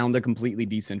around a completely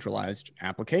decentralized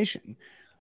application.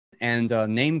 And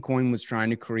Namecoin was trying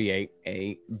to create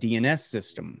a DNS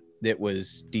system that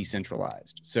was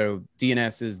decentralized. So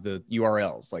DNS is the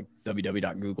URLs like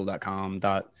www.google.com,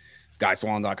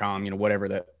 guyswan.com, whatever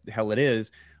the hell it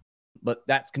is. But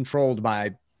that's controlled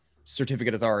by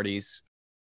certificate authorities.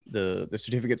 The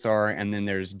certificates are, and then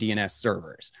there's DNS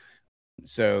servers.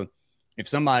 So if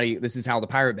somebody, this is how the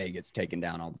Pirate Bay gets taken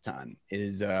down all the time,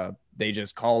 is they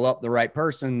just call up the right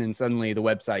person and suddenly the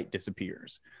website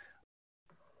disappears.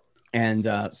 And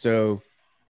so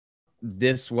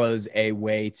this was a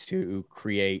way to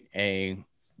create a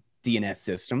DNS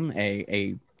system,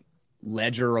 a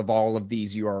ledger of all of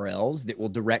these URLs that will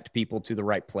direct people to the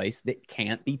right place that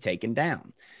can't be taken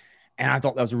down. And I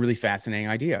thought that was a really fascinating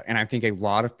idea. And I think a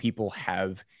lot of people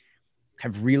have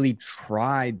really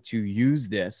tried to use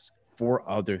this for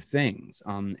other things.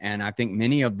 And I think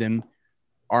many of them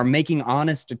are making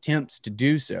honest attempts to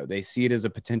do so. They see it as a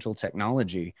potential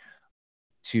technology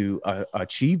to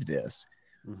achieve this.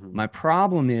 Mm-hmm. My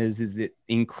problem is that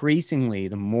increasingly,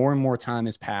 the more and more time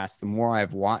has passed, the more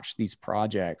I've watched these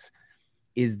projects,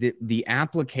 is that the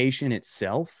application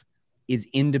itself is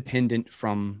independent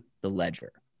from the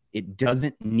ledger. It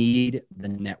doesn't need the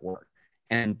network,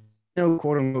 and no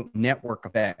quote unquote network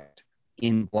effect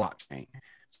in blockchain.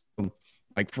 So,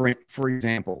 like for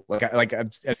example, like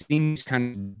I've seen these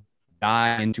kind of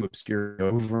die into obscurity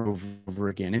over and over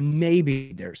again, and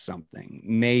maybe there's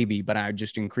something, but I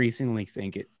just increasingly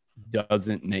think it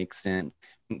doesn't make sense.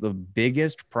 The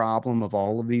biggest problem of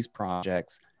all of these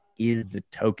projects is the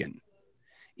token,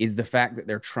 is the fact that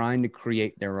they're trying to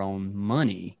create their own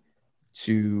money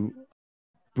to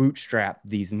bootstrap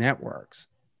these networks.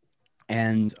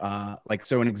 And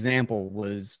so an example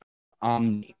was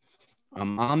Omni.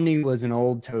 Omni was an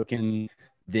old token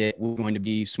that was going to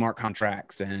be smart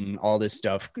contracts and all this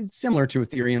stuff, similar to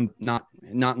Ethereum, not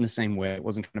in the same way. It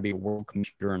wasn't going to be a world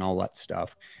computer and all that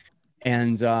stuff.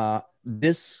 And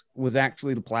this was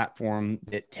actually the platform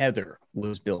that Tether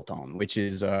was built on, which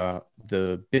is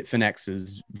the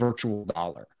Bitfinex's virtual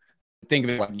dollar. Think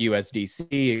of it like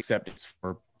USDC, except it's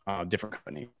for a different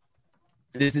company.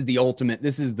 This is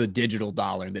the digital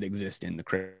dollar that exists in the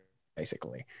crypto,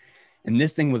 basically. And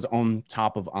this thing was on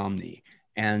top of Omni.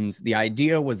 And the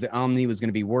idea was that Omni was going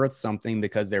to be worth something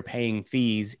because they're paying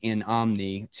fees in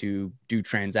Omni to do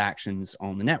transactions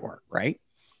on the network, right?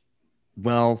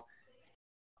 Well,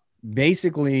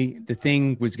 basically, the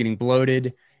thing was getting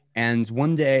bloated. And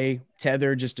one day,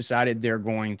 Tether just decided they're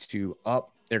going to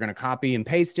copy and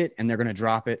paste it, and they're going to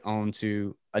drop it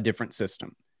onto a different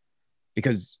system.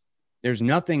 Because there's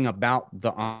nothing about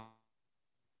the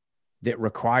that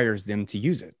requires them to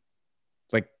use it.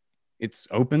 Like, it's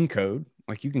open code.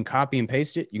 Like, you can copy and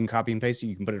paste it. You can copy and paste it.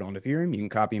 You can put it on Ethereum. You can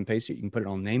copy and paste it. You can put it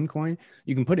on Namecoin.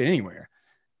 You can put it anywhere.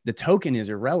 The token is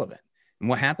irrelevant. And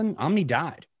what happened? Omni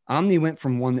died. Omni went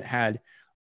from one that had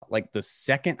like the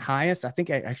second highest, I think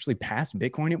I actually passed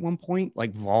Bitcoin at one point,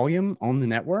 like volume on the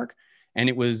network. And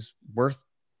it was worth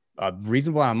a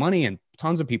reasonable amount of money, and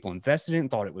tons of people invested in it and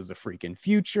thought it was the freaking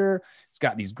future. It's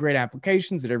got these great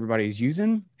applications that everybody's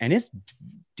using, and it's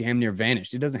damn near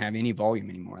vanished. It doesn't have any volume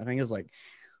anymore. I think it's like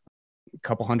a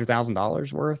couple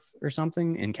 $100,000 worth or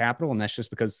something in capital. And that's just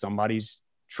because somebody's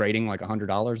trading like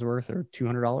 $100 worth or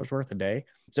 $200 worth a day.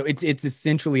 So it's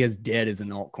essentially as dead as an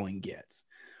altcoin gets.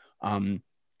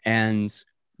 And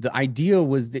the idea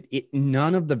was that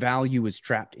none of the value was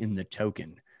trapped in the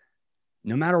token.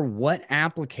 no matter what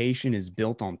application is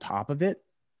built on top of it,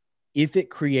 if it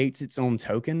creates its own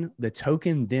token, the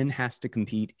token then has to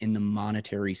compete in the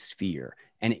monetary sphere,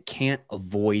 and it can't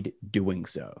avoid doing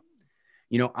so.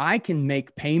 You know, I can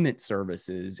make payment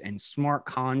services and smart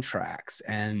contracts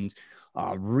and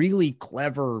really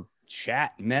clever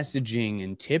chat messaging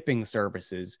and tipping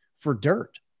services for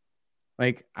dirt.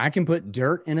 Like, I can put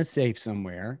dirt in a safe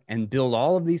somewhere and build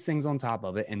all of these things on top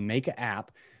of it and make an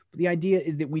app. But the idea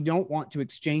is that we don't want to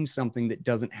exchange something that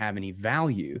doesn't have any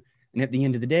value. And at the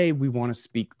end of the day, we want to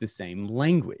speak the same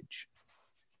language.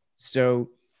 So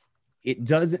it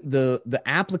doesn't, the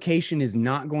application is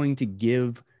not going to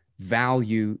give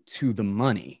value to the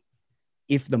money.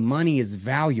 If the money is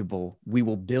valuable, we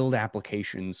will build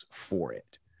applications for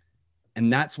it.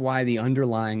 And that's why the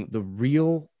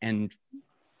real and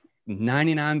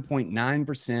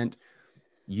 99.9%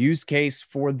 use case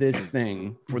for this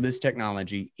thing, for this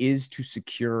technology, is to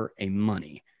secure a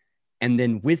money. And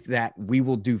then with that, we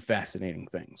will do fascinating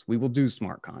things. We will do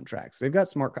smart contracts. They've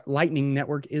got Lightning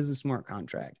Network is a smart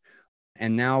contract.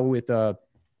 And now with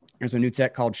there's a new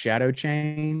tech called Shadow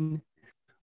Chain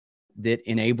that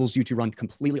enables you to run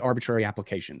completely arbitrary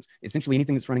applications. Essentially,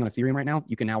 anything that's running on Ethereum right now,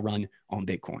 you can now run on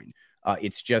Bitcoin.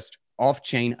 It's just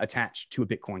off-chain attached to a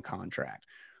Bitcoin contract.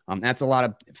 That's a lot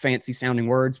of fancy sounding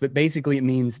words, but basically it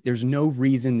means there's no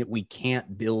reason that we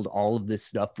can't build all of this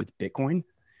stuff with Bitcoin.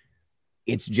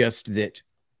 It's just that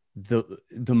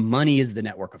the money is the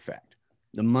network effect.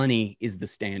 The money is the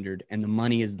standard, and the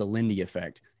money is the Lindy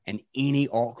effect. And any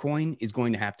altcoin is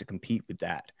going to have to compete with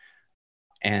that.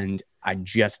 And I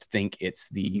just think it's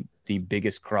the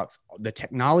biggest crux. The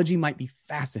technology might be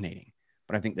fascinating,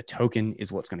 but I think the token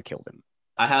is what's going to kill them.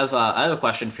 I have a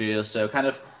question for you. So kind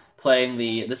of playing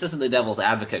this isn't the devil's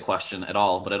advocate question at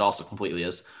all, but it also completely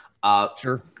is.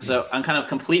 Sure. So I'm kind of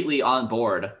completely on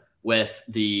board with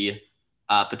the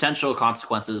potential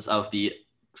consequences of the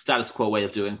status quo way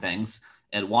of doing things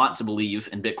and want to believe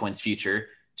in Bitcoin's future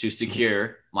to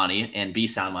secure money and be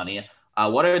sound money.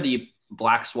 What are the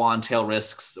black swan tail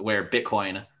risks where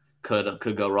Bitcoin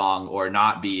could go wrong or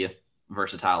not be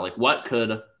versatile? Like, what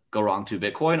could go wrong to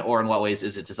Bitcoin, or in what ways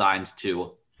is it designed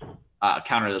to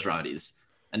counter those remedies?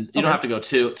 And you don't have to go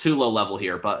too low level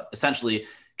here, but essentially,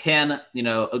 can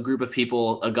a group of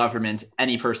people, a government,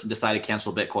 any person decide to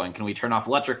cancel Bitcoin? Can we turn off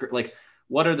electric? Like,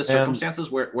 what are the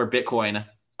circumstances where Bitcoin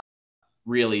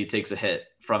really takes a hit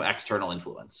from external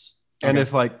influence? And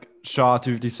if like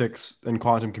SHA-256 and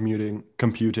quantum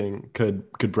computing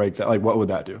could break that, like what would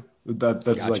that do? That's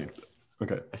gotcha. Like,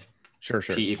 okay. Sure.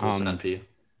 P equals NP.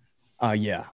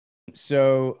 Yeah.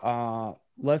 So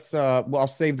I'll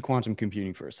save the quantum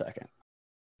computing for a second.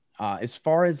 As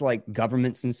far as like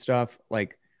governments and stuff,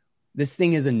 like this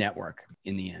thing is a network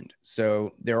in the end.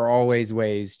 So there are always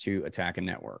ways to attack a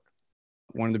network.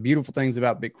 One of the beautiful things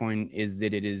about Bitcoin is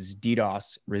that it is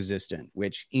DDoS resistant,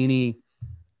 which any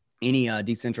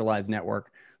decentralized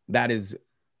network, that is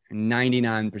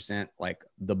 99% like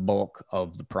the bulk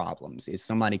of the problems is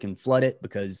somebody can flood it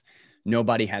because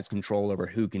nobody has control over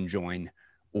who can join,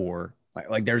 or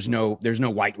like there's no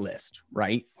white list,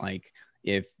 right? Like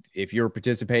if you're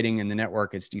participating in the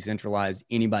network, it's decentralized,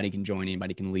 anybody can join,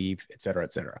 anybody can leave, et cetera,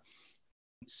 et cetera.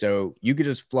 So you could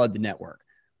just flood the network.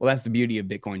 Well, that's the beauty of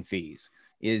Bitcoin fees,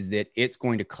 is that it's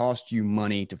going to cost you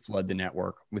money to flood the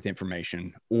network with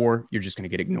information, or you're just going to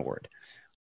get ignored.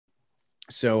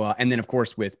 So, and then of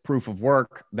course with proof of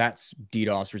work, that's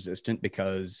DDoS resistant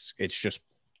because it's just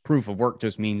proof of work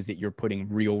just means that you're putting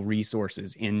real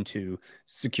resources into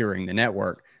securing the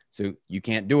network. So you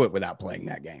can't do it without playing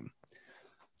that game.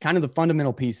 Kind of the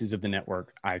fundamental pieces of the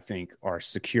network, I think, are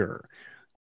secure.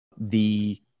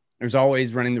 There's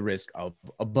always running the risk of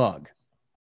a bug.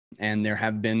 And there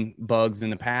have been bugs in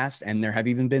the past, and there have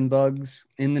even been bugs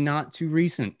in the not too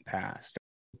recent past.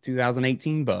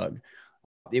 2018 bug.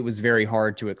 It was very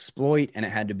hard to exploit, and it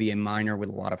had to be a miner with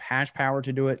a lot of hash power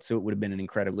to do it. So it would have been an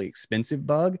incredibly expensive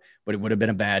bug, but it would have been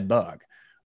a bad bug.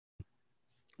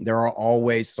 There are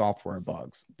always software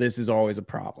bugs. This is always a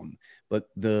problem. But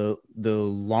the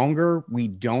longer we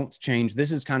don't change,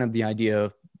 this is kind of the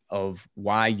idea of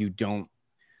why you don't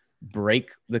break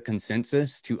the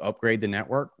consensus to upgrade the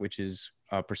network, which is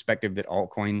a perspective that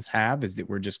altcoins have, is that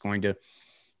we're just going to,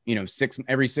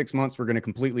 every 6 months, we're going to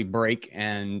completely break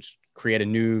and create a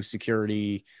new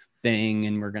security thing.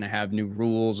 And we're going to have new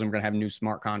rules, and we're going to have new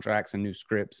smart contracts and new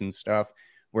scripts and stuff.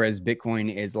 Whereas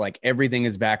Bitcoin is like, everything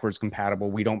is backwards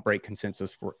compatible. We don't break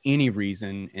consensus for any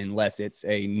reason unless it's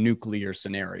a nuclear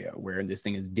scenario where this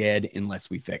thing is dead unless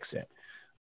we fix it.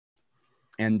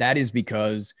 And that is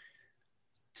because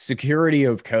security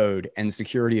of code and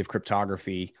security of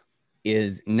cryptography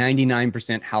is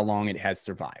 99% how long it has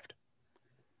survived.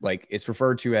 Like, it's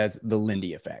referred to as the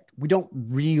Lindy effect. We don't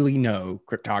really know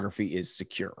cryptography is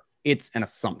secure. It's an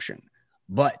assumption.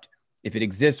 But if it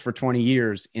exists for 20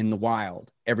 years in the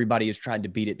wild, everybody has tried to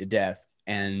beat it to death,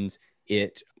 and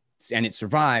it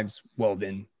survives, well,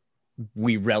 then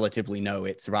we relatively know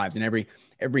it survives. And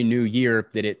every new year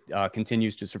that it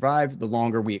continues to survive, the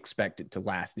longer we expect it to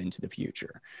last into the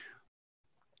future.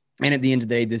 And at the end of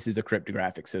the day, this is a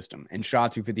cryptographic system. And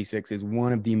SHA-256 is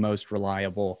one of the most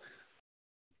reliable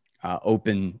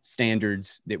open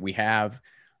standards that we have.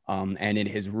 And it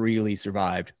has really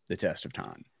survived the test of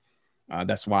time.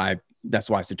 That's why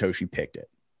Satoshi picked it.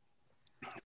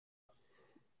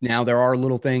 Now, there are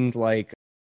little things like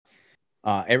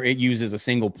it uses a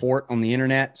single port on the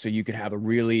internet. So you could have a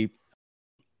really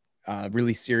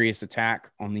serious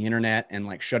attack on the internet and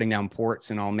like shutting down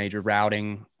ports and all major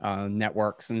routing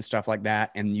networks and stuff like that.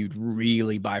 And you'd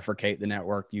really bifurcate the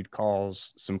network. You'd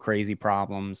cause some crazy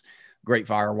problems. Great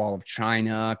Firewall of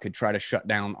China could try to shut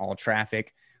down all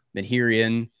traffic. But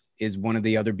herein is one of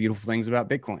the other beautiful things about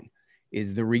Bitcoin,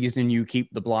 is the reason you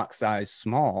keep the block size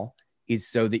small is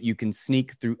so that you can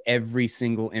sneak through every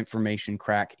single information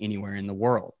crack anywhere in the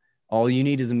world. All you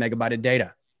need is a megabyte of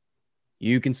data.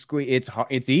 You can squeeze.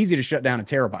 It's easy to shut down a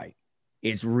terabyte.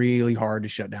 It's really hard to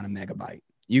shut down a megabyte.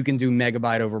 You can do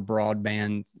megabyte over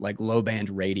broadband, like low band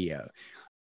radio.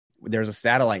 There's a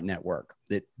satellite network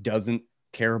that doesn't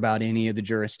care about any of the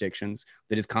jurisdictions,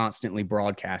 that is constantly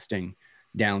broadcasting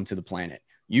down to the planet.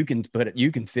 You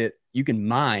can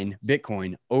mine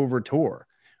Bitcoin over Tor.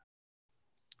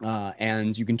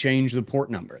 And you can change the port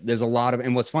number. There's a lot of,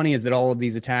 and what's funny is that all of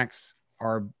these attacks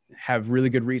have really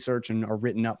good research and are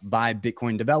written up by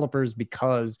Bitcoin developers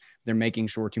because they're making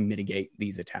sure to mitigate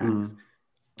these attacks.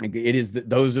 Like,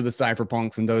 those are the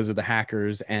cypherpunks and those are the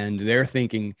hackers, and they're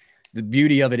thinking the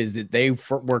beauty of it is that they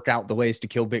work out the ways to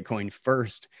kill Bitcoin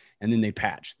first, and then they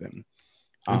patch them.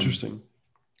 Interesting.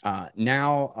 And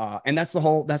that's the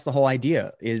whole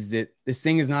idea, is that this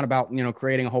thing is not about,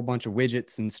 creating a whole bunch of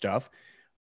widgets and stuff.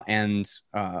 And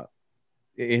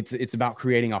it's about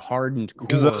creating a hardened core.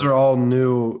 Because those are all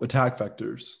new attack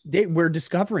vectors. We're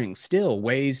discovering still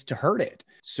ways to hurt it.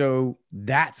 So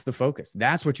that's the focus.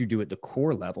 That's what you do at the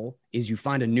core level, is you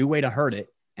find a new way to hurt it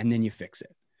and then you fix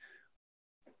it.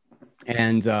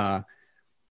 And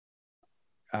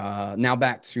now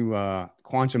back to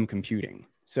quantum computing.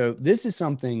 So this is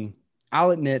something, I'll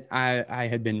admit, I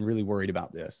had been really worried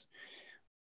about this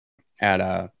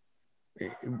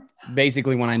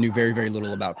basically when I knew very, very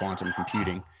little about quantum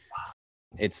computing.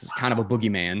 It's kind of a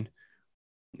boogeyman,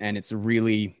 and it's a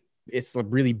really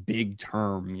big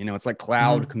term. It's like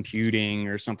cloud computing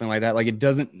or something like that. Like, it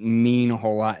doesn't mean a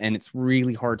whole lot, and it's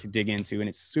really hard to dig into, and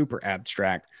it's super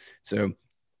abstract. So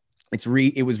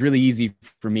it was really easy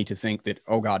for me to think that,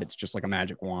 oh God, it's just like a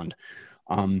magic wand.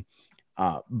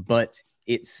 But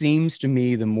it seems to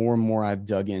me, the more and more I've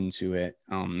dug into it,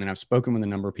 and I've spoken with a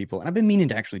number of people, and I've been meaning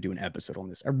to actually do an episode on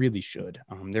this. I really should.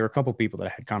 There are a couple of people that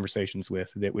I had conversations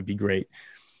with that would be great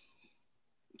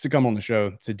to come on the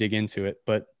show to dig into it.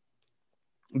 But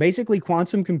basically,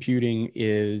 quantum computing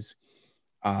is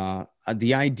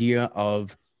the idea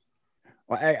of,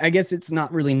 I guess it's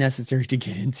not really necessary to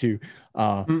get into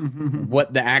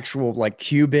what the actual like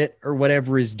qubit or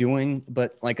whatever is doing,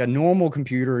 but like a normal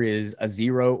computer is a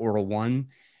 0 or a 1,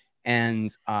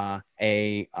 and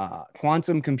a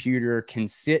quantum computer can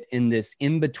sit in this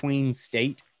in-between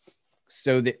state,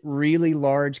 so that really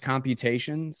large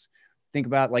computations, think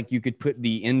about, like, you could put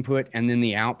the input and then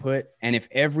the output, and if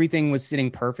everything was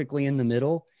sitting perfectly in the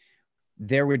middle,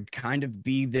 there would kind of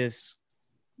be this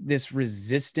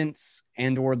resistance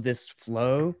and or this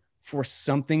flow for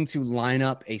something to line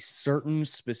up a certain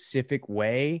specific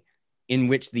way in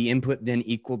which the input then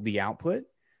equaled the output.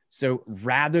 So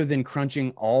rather than crunching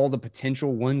all the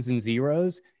potential ones and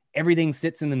zeros, everything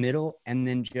sits in the middle and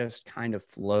then just kind of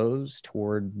flows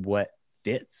toward what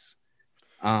fits.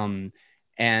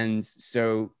 And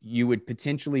so you would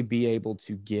potentially be able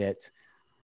to get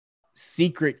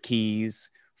secret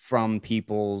keys from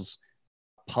people's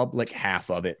public half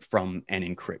of it from an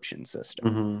encryption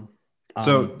system.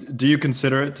 So do you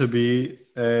consider it to be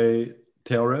a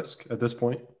tail risk at this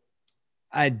point?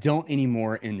 I don't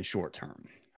anymore in the short term.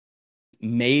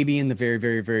 Maybe in the very,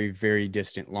 very, very, very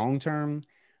distant long term.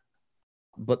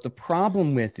 But the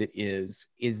problem with it is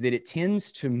that it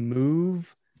tends to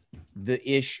move the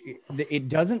issue. It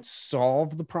doesn't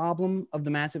solve the problem of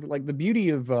the massive, like the beauty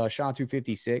of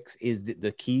SHA-256 is that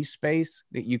the key space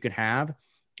that you could have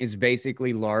is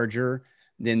basically larger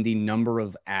than the number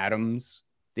of atoms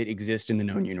that exist in the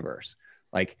known universe.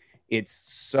 Like, It's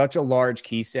such a large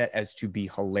key set as to be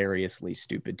hilariously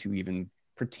stupid to even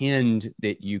pretend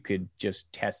that you could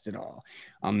just test it all.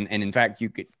 And in fact,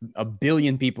 a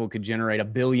billion people could generate a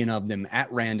billion of them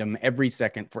at random every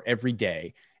second for every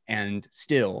day. And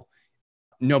still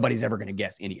nobody's ever going to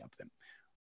guess any of them.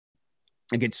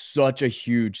 Like, it's such a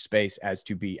huge space as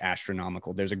to be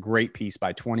astronomical. There's a great piece by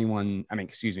a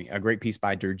great piece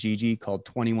by Durgigi called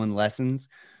 21 Lessons.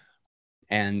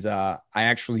 And I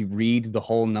actually read the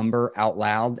whole number out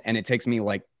loud, and it takes me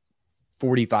like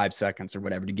 45 seconds or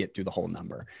whatever to get through the whole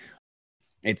number.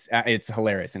 It's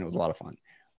hilarious, and it was a lot of fun.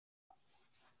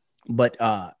 But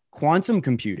quantum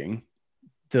computing,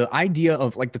 the idea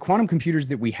of like the quantum computers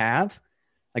that we have,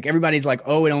 like everybody's like,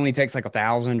 oh, it only takes like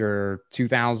 1,000 or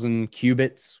 2,000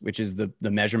 qubits, which is the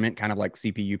measurement, kind of like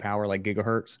CPU power, like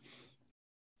gigahertz.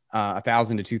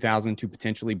 1,000 to 2,000 to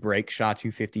potentially break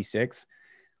SHA-256.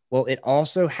 Well, it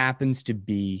also happens to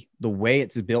be, the way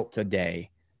it's built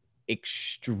today,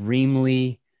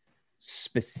 extremely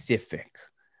specific.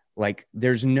 Like,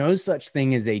 there's no such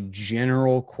thing as a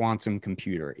general quantum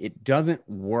computer. It doesn't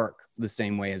work the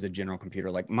same way as a general computer.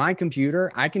 Like my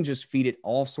computer, I can just feed it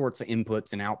all sorts of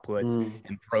inputs and outputs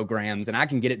and programs, and I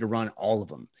can get it to run all of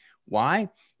them. Why?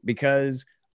 Because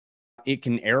it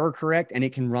can error correct, and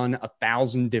it can run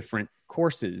 1,000 different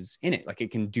courses in it. Like,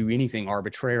 it can do anything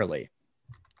arbitrarily.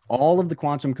 All of the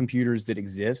quantum computers that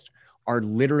exist are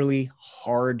literally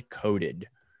hard-coded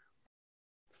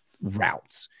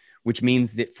routes, which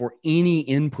means that for any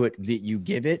input that you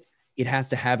give it, it has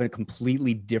to have a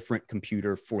completely different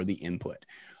computer for the input.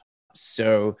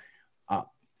 So the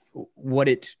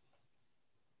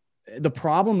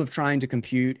problem of trying to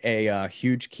compute a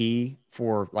huge key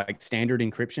for like standard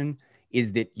encryption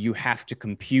is that you have to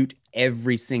compute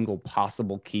every single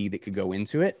possible key that could go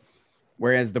into it.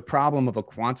 Whereas the problem of a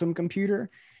quantum computer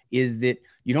is that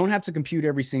you don't have to compute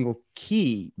every single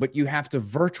key, but you have to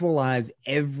virtualize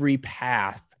every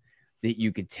path that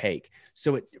you could take.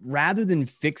 So rather than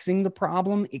fixing the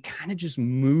problem, it kind of just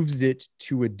moves it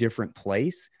to a different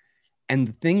place. And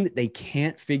the thing that they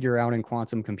can't figure out in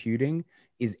quantum computing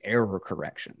is error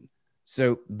correction.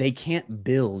 So they can't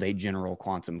build a general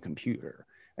quantum computer.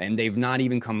 And they've not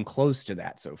even come close to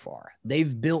that so far.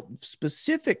 They've built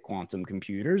specific quantum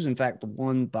computers. In fact,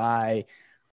 the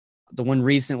one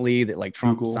recently that like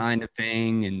Trump signed a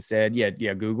thing and said, yeah,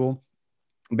 Google.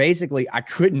 Basically,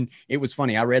 it was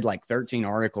funny. I read like 13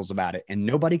 articles about it, and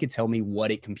nobody could tell me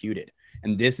what it computed.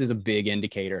 And this is a big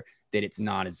indicator that it's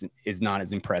not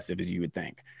as impressive as you would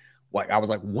think. Like, I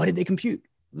was like, what did they compute?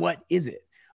 What is it?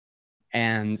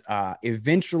 And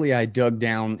eventually I dug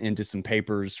down into some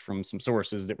papers from some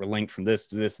sources that were linked from this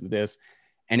to this to this.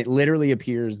 And it literally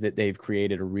appears that they've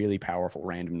created a really powerful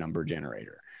random number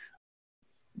generator,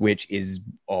 which is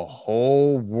a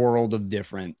whole world of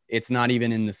different. It's not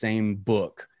even in the same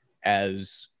book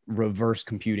as reverse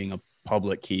computing a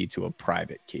public key to a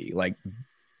private key, like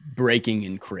breaking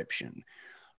encryption.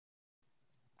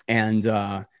 And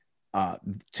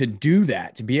to do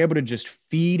that, to be able to just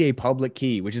feed a public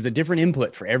key, which is a different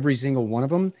input for every single one of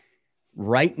them,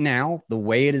 right now, the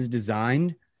way it is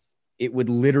designed, it would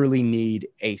literally need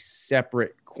a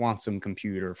separate quantum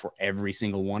computer for every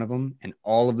single one of them. And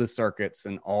all of the circuits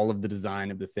and all of the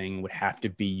design of the thing would have to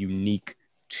be unique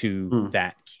to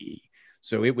that key.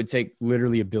 So it would take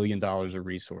literally $1 billion of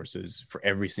resources for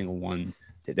every single one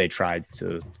that they tried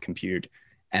to compute.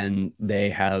 And they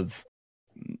have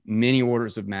many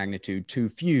orders of magnitude too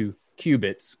few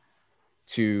qubits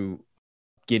to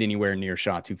get anywhere near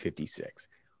SHA-256.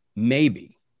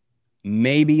 Maybe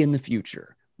in the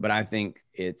future, but I think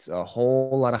it's a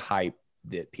whole lot of hype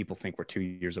that people think we're 2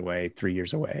 years away, 3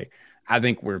 years away. I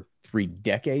think we're 3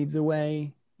 decades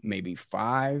away, maybe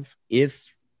 5,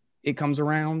 if it comes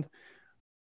around.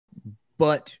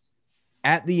 But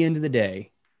at the end of the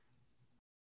day,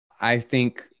 I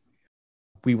think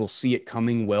we will see it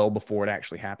coming well before it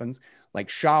actually happens. Like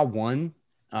SHA-1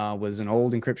 was an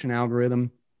old encryption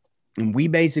algorithm, and we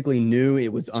basically knew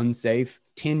it was unsafe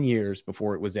 10 years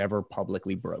before it was ever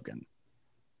publicly broken.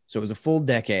 So it was a full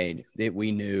decade that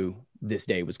we knew this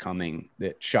day was coming,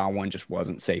 that SHA-1 just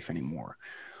wasn't safe anymore.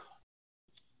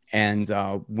 And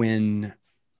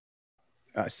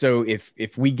so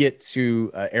if we get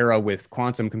to an era with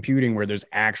quantum computing where there's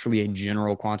actually a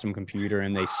general quantum computer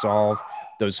and they solve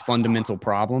those fundamental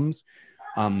problems,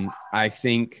 I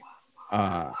think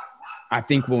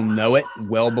we'll know it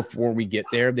well before we get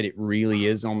there, that it really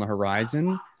is on the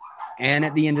horizon. And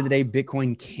at the end of the day,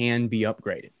 Bitcoin can be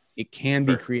upgraded. It can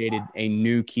be created a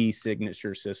new key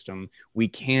signature system. We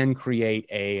can create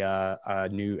a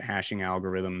new hashing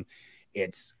algorithm.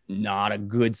 It's not a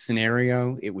good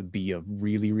scenario. It would be a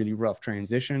really, really rough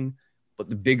transition. But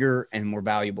the bigger and more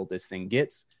valuable this thing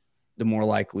gets, the more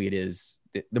likely it is,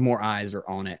 the more eyes are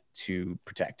on it to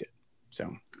protect it.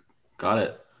 So, got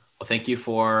it. Well, thank you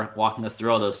for walking us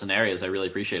through all those scenarios. I really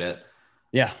appreciate it.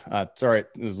 Yeah. Sorry,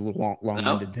 it was a little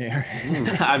long-winded there.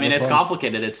 I mean, No it's problem.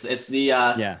 complicated. It's the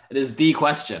Yeah. it is the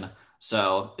question.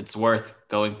 So it's worth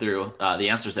going through the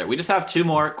answers there. We just have two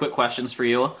more quick questions for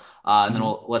you, and then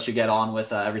we'll let you get on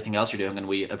with everything else you're doing. And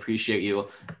we appreciate you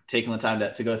taking the time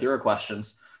to go through our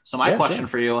questions. So my question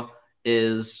for you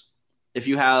is, if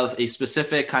you have a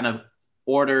specific kind of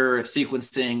order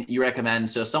sequencing you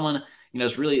recommend, so someone,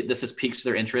 is really, this has piqued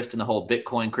their interest in the whole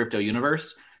Bitcoin crypto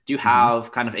universe. Do you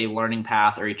have kind of a learning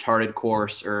path or a charted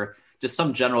course or just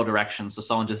some general direction so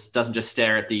someone just doesn't just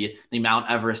stare at the Mount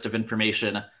Everest of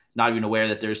information, not even aware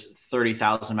that there's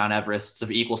 30,000 Mount Everests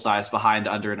of equal size behind,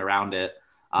 under, and around it?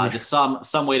 Just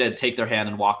some way to take their hand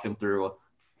and walk them through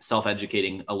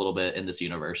self-educating a little bit in this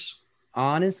universe.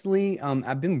 Honestly,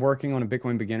 I've been working on a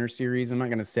Bitcoin beginner series. I'm not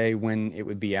going to say when it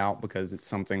would be out because it's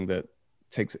something that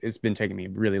it's been taking me a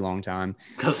really long time.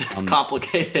 Because it's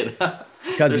complicated.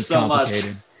 Because it's so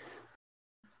complicated.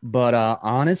 But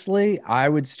honestly, I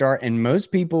would start, and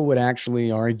most people would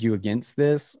actually argue against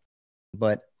this,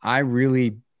 but I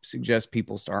really suggest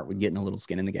people start with getting a little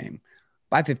skin in the game.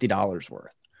 Buy $50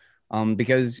 worth.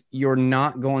 Because you're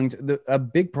not going to, a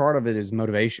big part of it is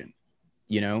motivation.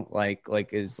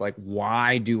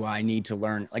 Why do I need to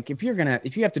learn? Like, if you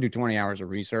have to do 20 hours of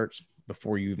research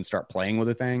before you even start playing with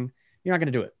a thing, you're not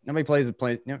going to do it. Nobody's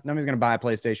going to buy a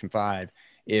PlayStation 5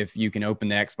 if you can open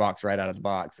the Xbox right out of the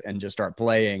box and just start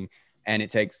playing, and it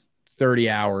takes 30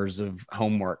 hours of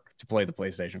homework to play the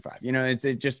PlayStation 5. It's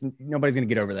just nobody's going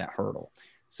to get over that hurdle.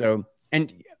 So,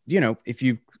 and if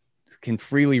you can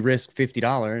freely risk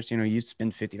 $50, you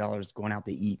spend $50 going out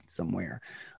to eat somewhere.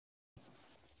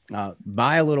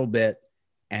 Buy a little bit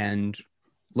and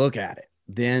look at it.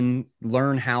 Then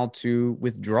learn how to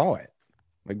withdraw it.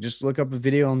 Like, just look up a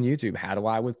video on YouTube. How do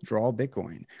I withdraw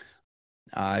Bitcoin?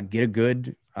 Get a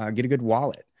good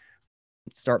wallet.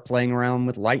 Start playing around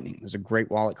with Lightning. There's a great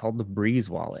wallet called the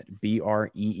Breeze wallet,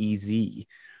 BREEZ.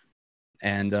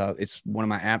 And it's one of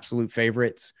my absolute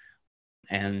favorites.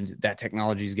 And that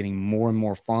technology is getting more and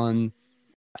more fun.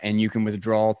 And you can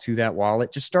withdraw to that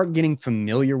wallet. Just start getting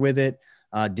familiar with it.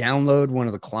 Download one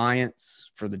of the clients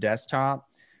for the desktop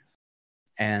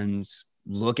and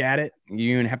look at it.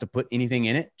 You don't have to put anything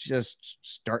in it. Just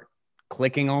start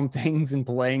clicking on things and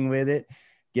playing with it.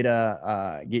 Get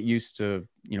used to,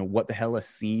 what the hell a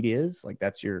seed is. Like,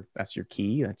 that's your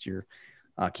key. That's your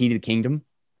key to the kingdom.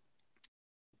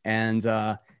 And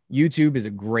YouTube is a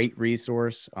great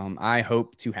resource. I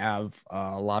hope to have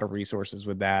a lot of resources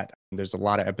with that. There's a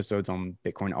lot of episodes on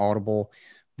Bitcoin Audible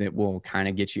that will kind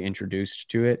of get you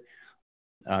introduced to it.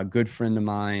 A good friend of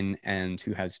mine and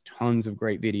who has tons of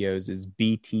great videos is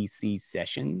BTC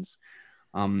Sessions.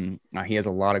 He has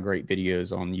a lot of great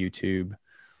videos on YouTube.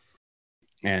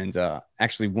 And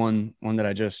actually one that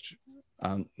I just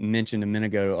mentioned a minute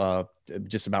ago,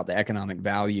 just about the economic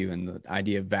value and the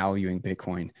idea of valuing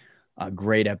Bitcoin. A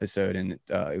great episode. And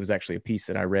it was actually a piece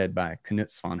that I read by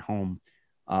Swann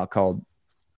called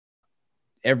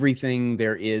Everything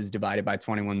There Is Divided by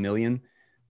 21 Million.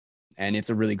 And it's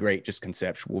a really great, just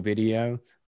conceptual video.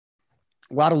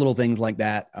 A lot of little things like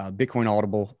that. Bitcoin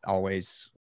Audible,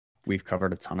 always, we've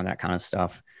covered a ton of that kind of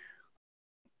stuff.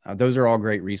 Those are all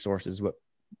great resources. What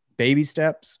baby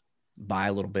steps, buy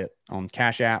a little bit on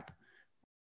Cash App,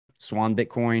 Swan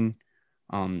Bitcoin,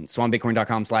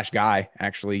 swanbitcoin.com/guy.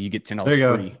 Actually, you get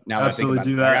 $10 free. Now absolutely that I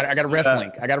think do that. I got a ref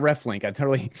link. I got a ref link. I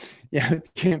totally,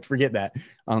 can't forget that.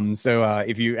 So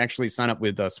if you actually sign up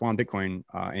with Swan Bitcoin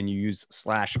and you use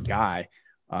 /guy,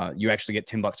 you actually get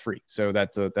 $10 free. So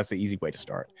that's an easy way to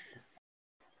start.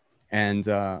 And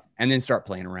then start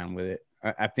playing around with it.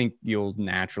 I think you'll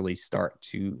naturally start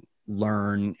to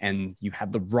learn, and you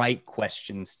have the right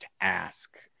questions to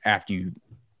ask after you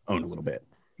own a little bit,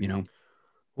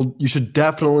 Well, you should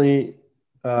definitely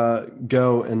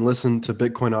go and listen to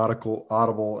Bitcoin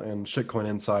Audible and Shitcoin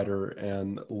Insider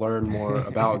and learn more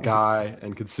about Guy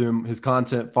and consume his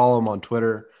content. Follow him on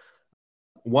Twitter.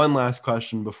 One last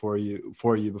question before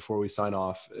we sign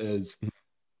off is,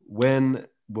 when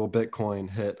will Bitcoin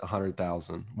hit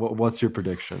 100,000? What's your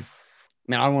prediction?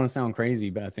 Man, I don't want to sound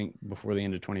crazy, but I think before the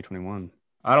end of 2021.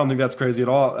 I don't think that's crazy at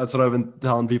all. That's what I've been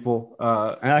telling people.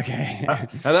 Okay. And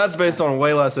that's based on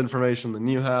way less information than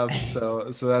you have. So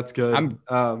that's good.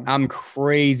 I'm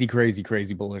crazy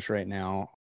bullish right now.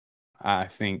 I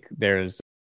think there's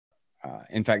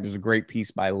In fact, there's a great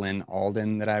piece by Lynn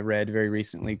Alden that I read very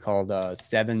recently called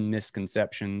 7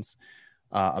 Misconceptions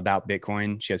about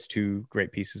Bitcoin. She has 2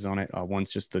 great pieces on it.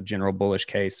 One's just the general bullish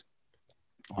case.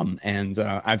 And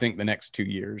I think the next 2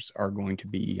 years are going to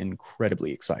be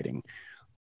incredibly exciting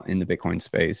in the Bitcoin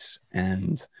space.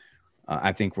 And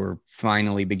I think we're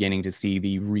finally beginning to see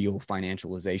the real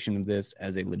financialization of this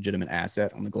as a legitimate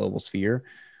asset on the global sphere.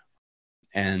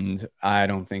 And I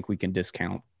don't think we can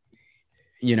discount,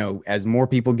 as more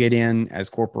people get in, as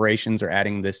corporations are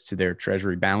adding this to their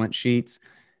treasury balance sheets,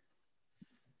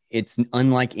 it's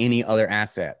unlike any other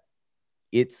asset.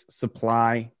 Its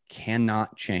supply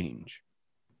cannot change.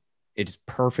 It's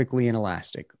perfectly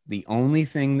inelastic. The only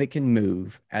thing that can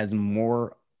move as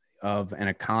more of an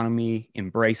economy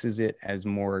embraces it, as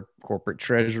more corporate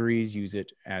treasuries use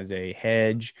it as a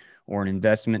hedge or an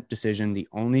investment decision, the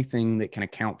only thing that can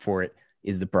account for it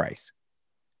is the price.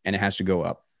 And it has to go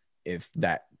up if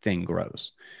that thing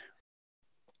grows.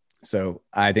 So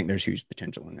I think there's huge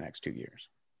potential in the next 2 years.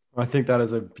 I think that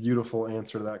is a beautiful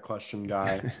answer to that question,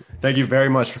 Guy. Thank you very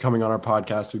much for coming on our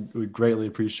podcast. We greatly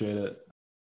appreciate it.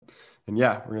 And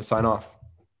yeah, we're going to sign off.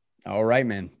 All right,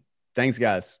 man. Thanks,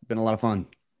 guys. Been a lot of fun.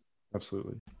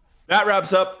 Absolutely. That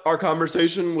wraps up our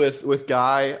conversation with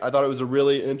Guy. I thought it was a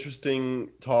really interesting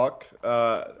talk.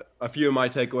 A few of my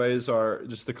takeaways are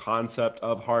just the concept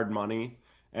of hard money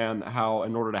and how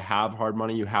in order to have hard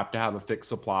money, you have to have a fixed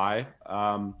supply.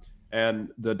 And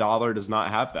the dollar does not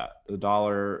have that.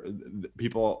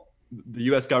 The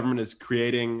U.S. government is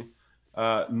creating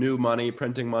new money,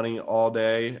 printing money all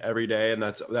day, every day. And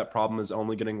that problem is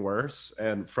only getting worse.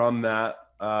 And from that,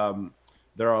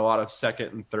 there are a lot of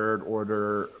second and third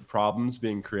order problems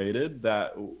being created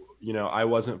that, I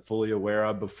wasn't fully aware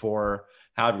of before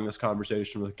having this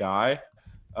conversation with Guy.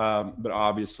 But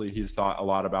obviously he's thought a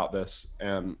lot about this,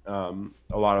 and a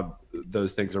lot of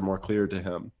those things are more clear to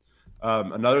him.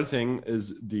 Another thing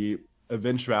is the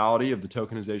eventuality of the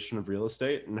tokenization of real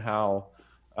estate, and how,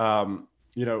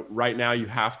 right now you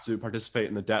have to participate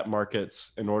in the debt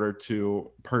markets in order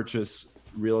to purchase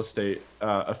real estate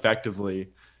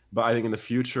effectively. But I think in the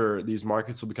future, these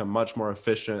markets will become much more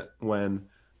efficient when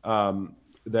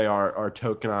they are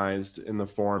tokenized in the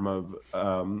form of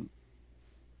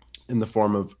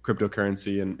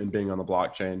cryptocurrency and being on the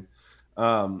blockchain.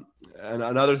 And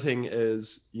another thing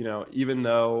is, even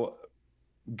though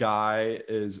Guy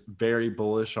is very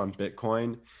bullish on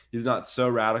Bitcoin, he's not so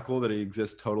radical that he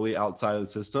exists totally outside of the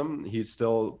system. He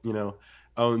still,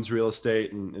 owns real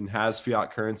estate and has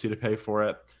fiat currency to pay for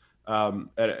it.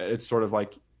 It's sort of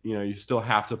like, you still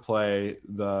have to play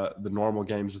the normal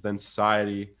games within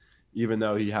society, even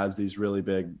though he has these really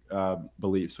big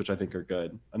beliefs, which I think are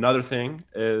good. Another thing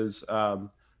is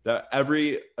that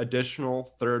every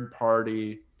additional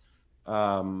third-party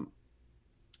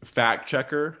fact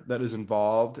checker that is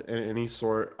involved in any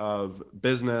sort of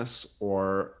business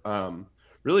or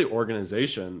really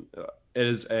organization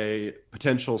is a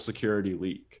potential security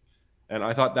leak. And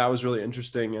I thought that was really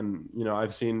interesting. And,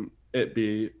 I've seen it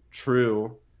be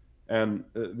true. And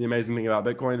the amazing thing about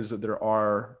Bitcoin is that there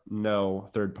are no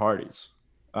third parties.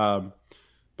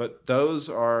 But those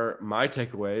are my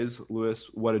takeaways. Lewis,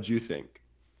 what did you think?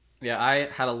 Yeah, I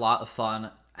had a lot of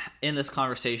fun in this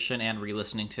conversation and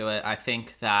re-listening to it. I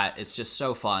think that it's just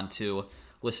so fun to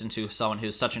listen to someone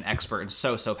who's such an expert and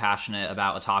so passionate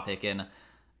about a topic in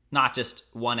not just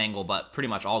one angle, but pretty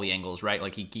much all the angles, right?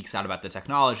 Like, he geeks out about the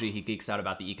technology, he geeks out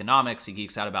about the economics, he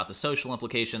geeks out about the social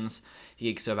implications, he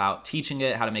geeks about teaching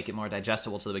it, how to make it more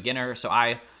digestible to the beginner. So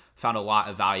I found a lot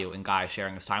of value in Guy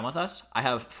sharing his time with us. I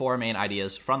have 4 main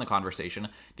ideas from the conversation.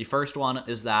 The first one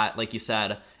is that, like you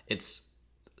said, it's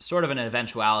sort of an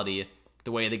eventuality,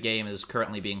 the way the game is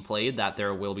currently being played, that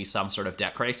there will be some sort of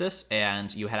debt crisis.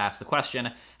 And you had asked the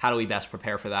question, how do we best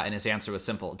prepare for that? And his answer was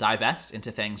simple: divest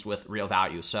into things with real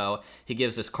value. So he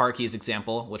gives this car keys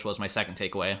example, which was my second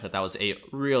takeaway, that was a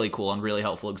really cool and really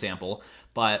helpful example.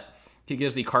 But he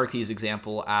gives the car keys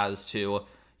example as to,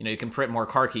 you can print more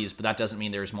car keys, but that doesn't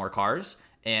mean there's more cars.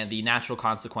 And the natural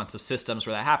consequence of systems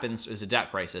where that happens is a debt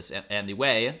crisis. And the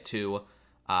way to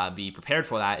be prepared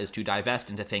for that is to divest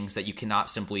into things that you cannot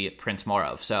simply print more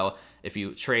of. So if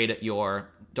you trade your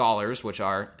dollars, which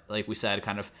are, like we said,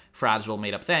 kind of fragile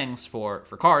made up things for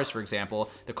cars, for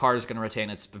example, the car is going to retain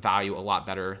its value a lot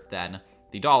better than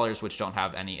the dollars, which don't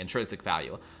have any intrinsic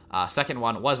value. Second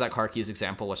one was that car keys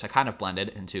example, which I kind of blended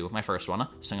into my first one.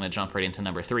 So I'm going to jump right into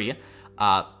number 3.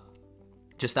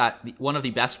 Just that one of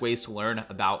the best ways to learn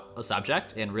about a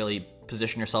subject and really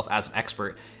position yourself as an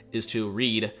expert is to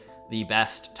read the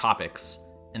best topics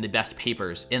and the best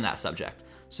papers in that subject.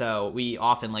 So we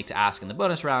often like to ask in the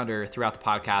bonus round or throughout the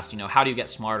podcast, how do you get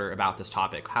smarter about this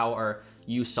topic? How are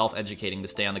you self-educating to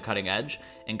stay on the cutting edge?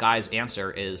 And Guy's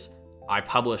answer is, I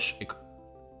publish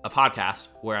a podcast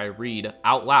where I read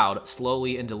out loud,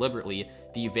 slowly and deliberately,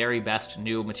 the very best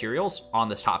new materials on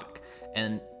this topic.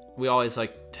 And we always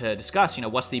like to discuss,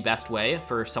 what's the best way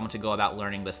for someone to go about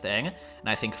learning this thing. And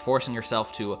I think forcing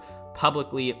yourself to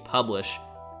publicly publish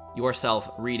yourself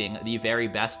reading the very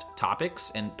best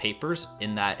topics and papers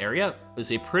in that area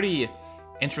is a pretty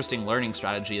interesting learning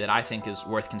strategy that I think is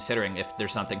worth considering if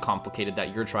there's something complicated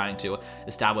that you're trying to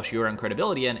establish your own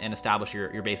credibility in and establish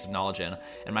your base of knowledge in.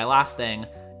 And my last thing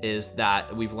is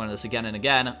that we've learned this again and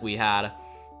again. We had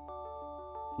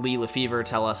Lee Lefevre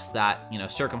tell us that,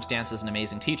 circumstance is an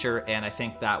amazing teacher. And I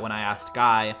think that when I asked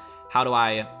Guy, how do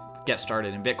I get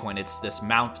started in Bitcoin, it's this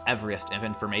Mount Everest of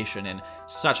information and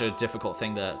such a difficult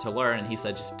thing to learn. And he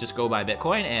said, just go buy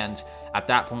Bitcoin. And at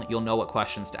that point, you'll know what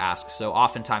questions to ask. So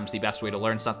oftentimes the best way to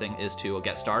learn something is to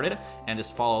get started and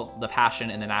just follow the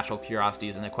passion and the natural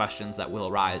curiosities and the questions that will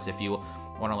arise. If you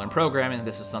want to learn programming,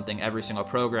 this is something every single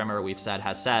programmer we've had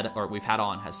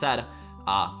on has said,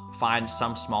 find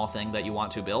some small thing that you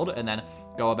want to build and then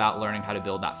go about learning how to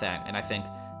build that thing. And I think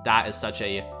that is such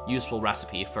a useful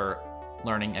recipe for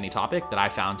learning any topic that I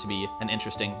found to be an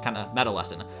interesting kind of meta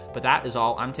lesson. But that is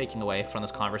all I'm taking away from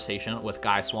this conversation with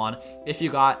Guy Swann. If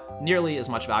you got nearly as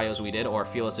much value as we did, or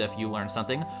feel as if you learned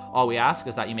something, all we ask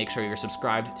is that you make sure you're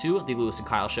subscribed to the Lewis and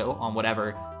Kyle Show on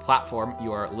whatever platform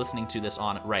you are listening to this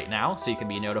on right now, so you can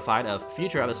be notified of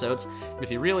future episodes. And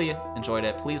if you really enjoyed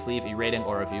it, please leave a rating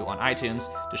or review on iTunes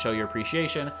to show your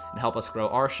appreciation and help us grow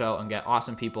our show and get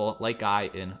awesome people like Guy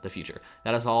in the future.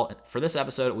 That is all for this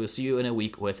episode. We'll see you in a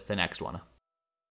week with the next one.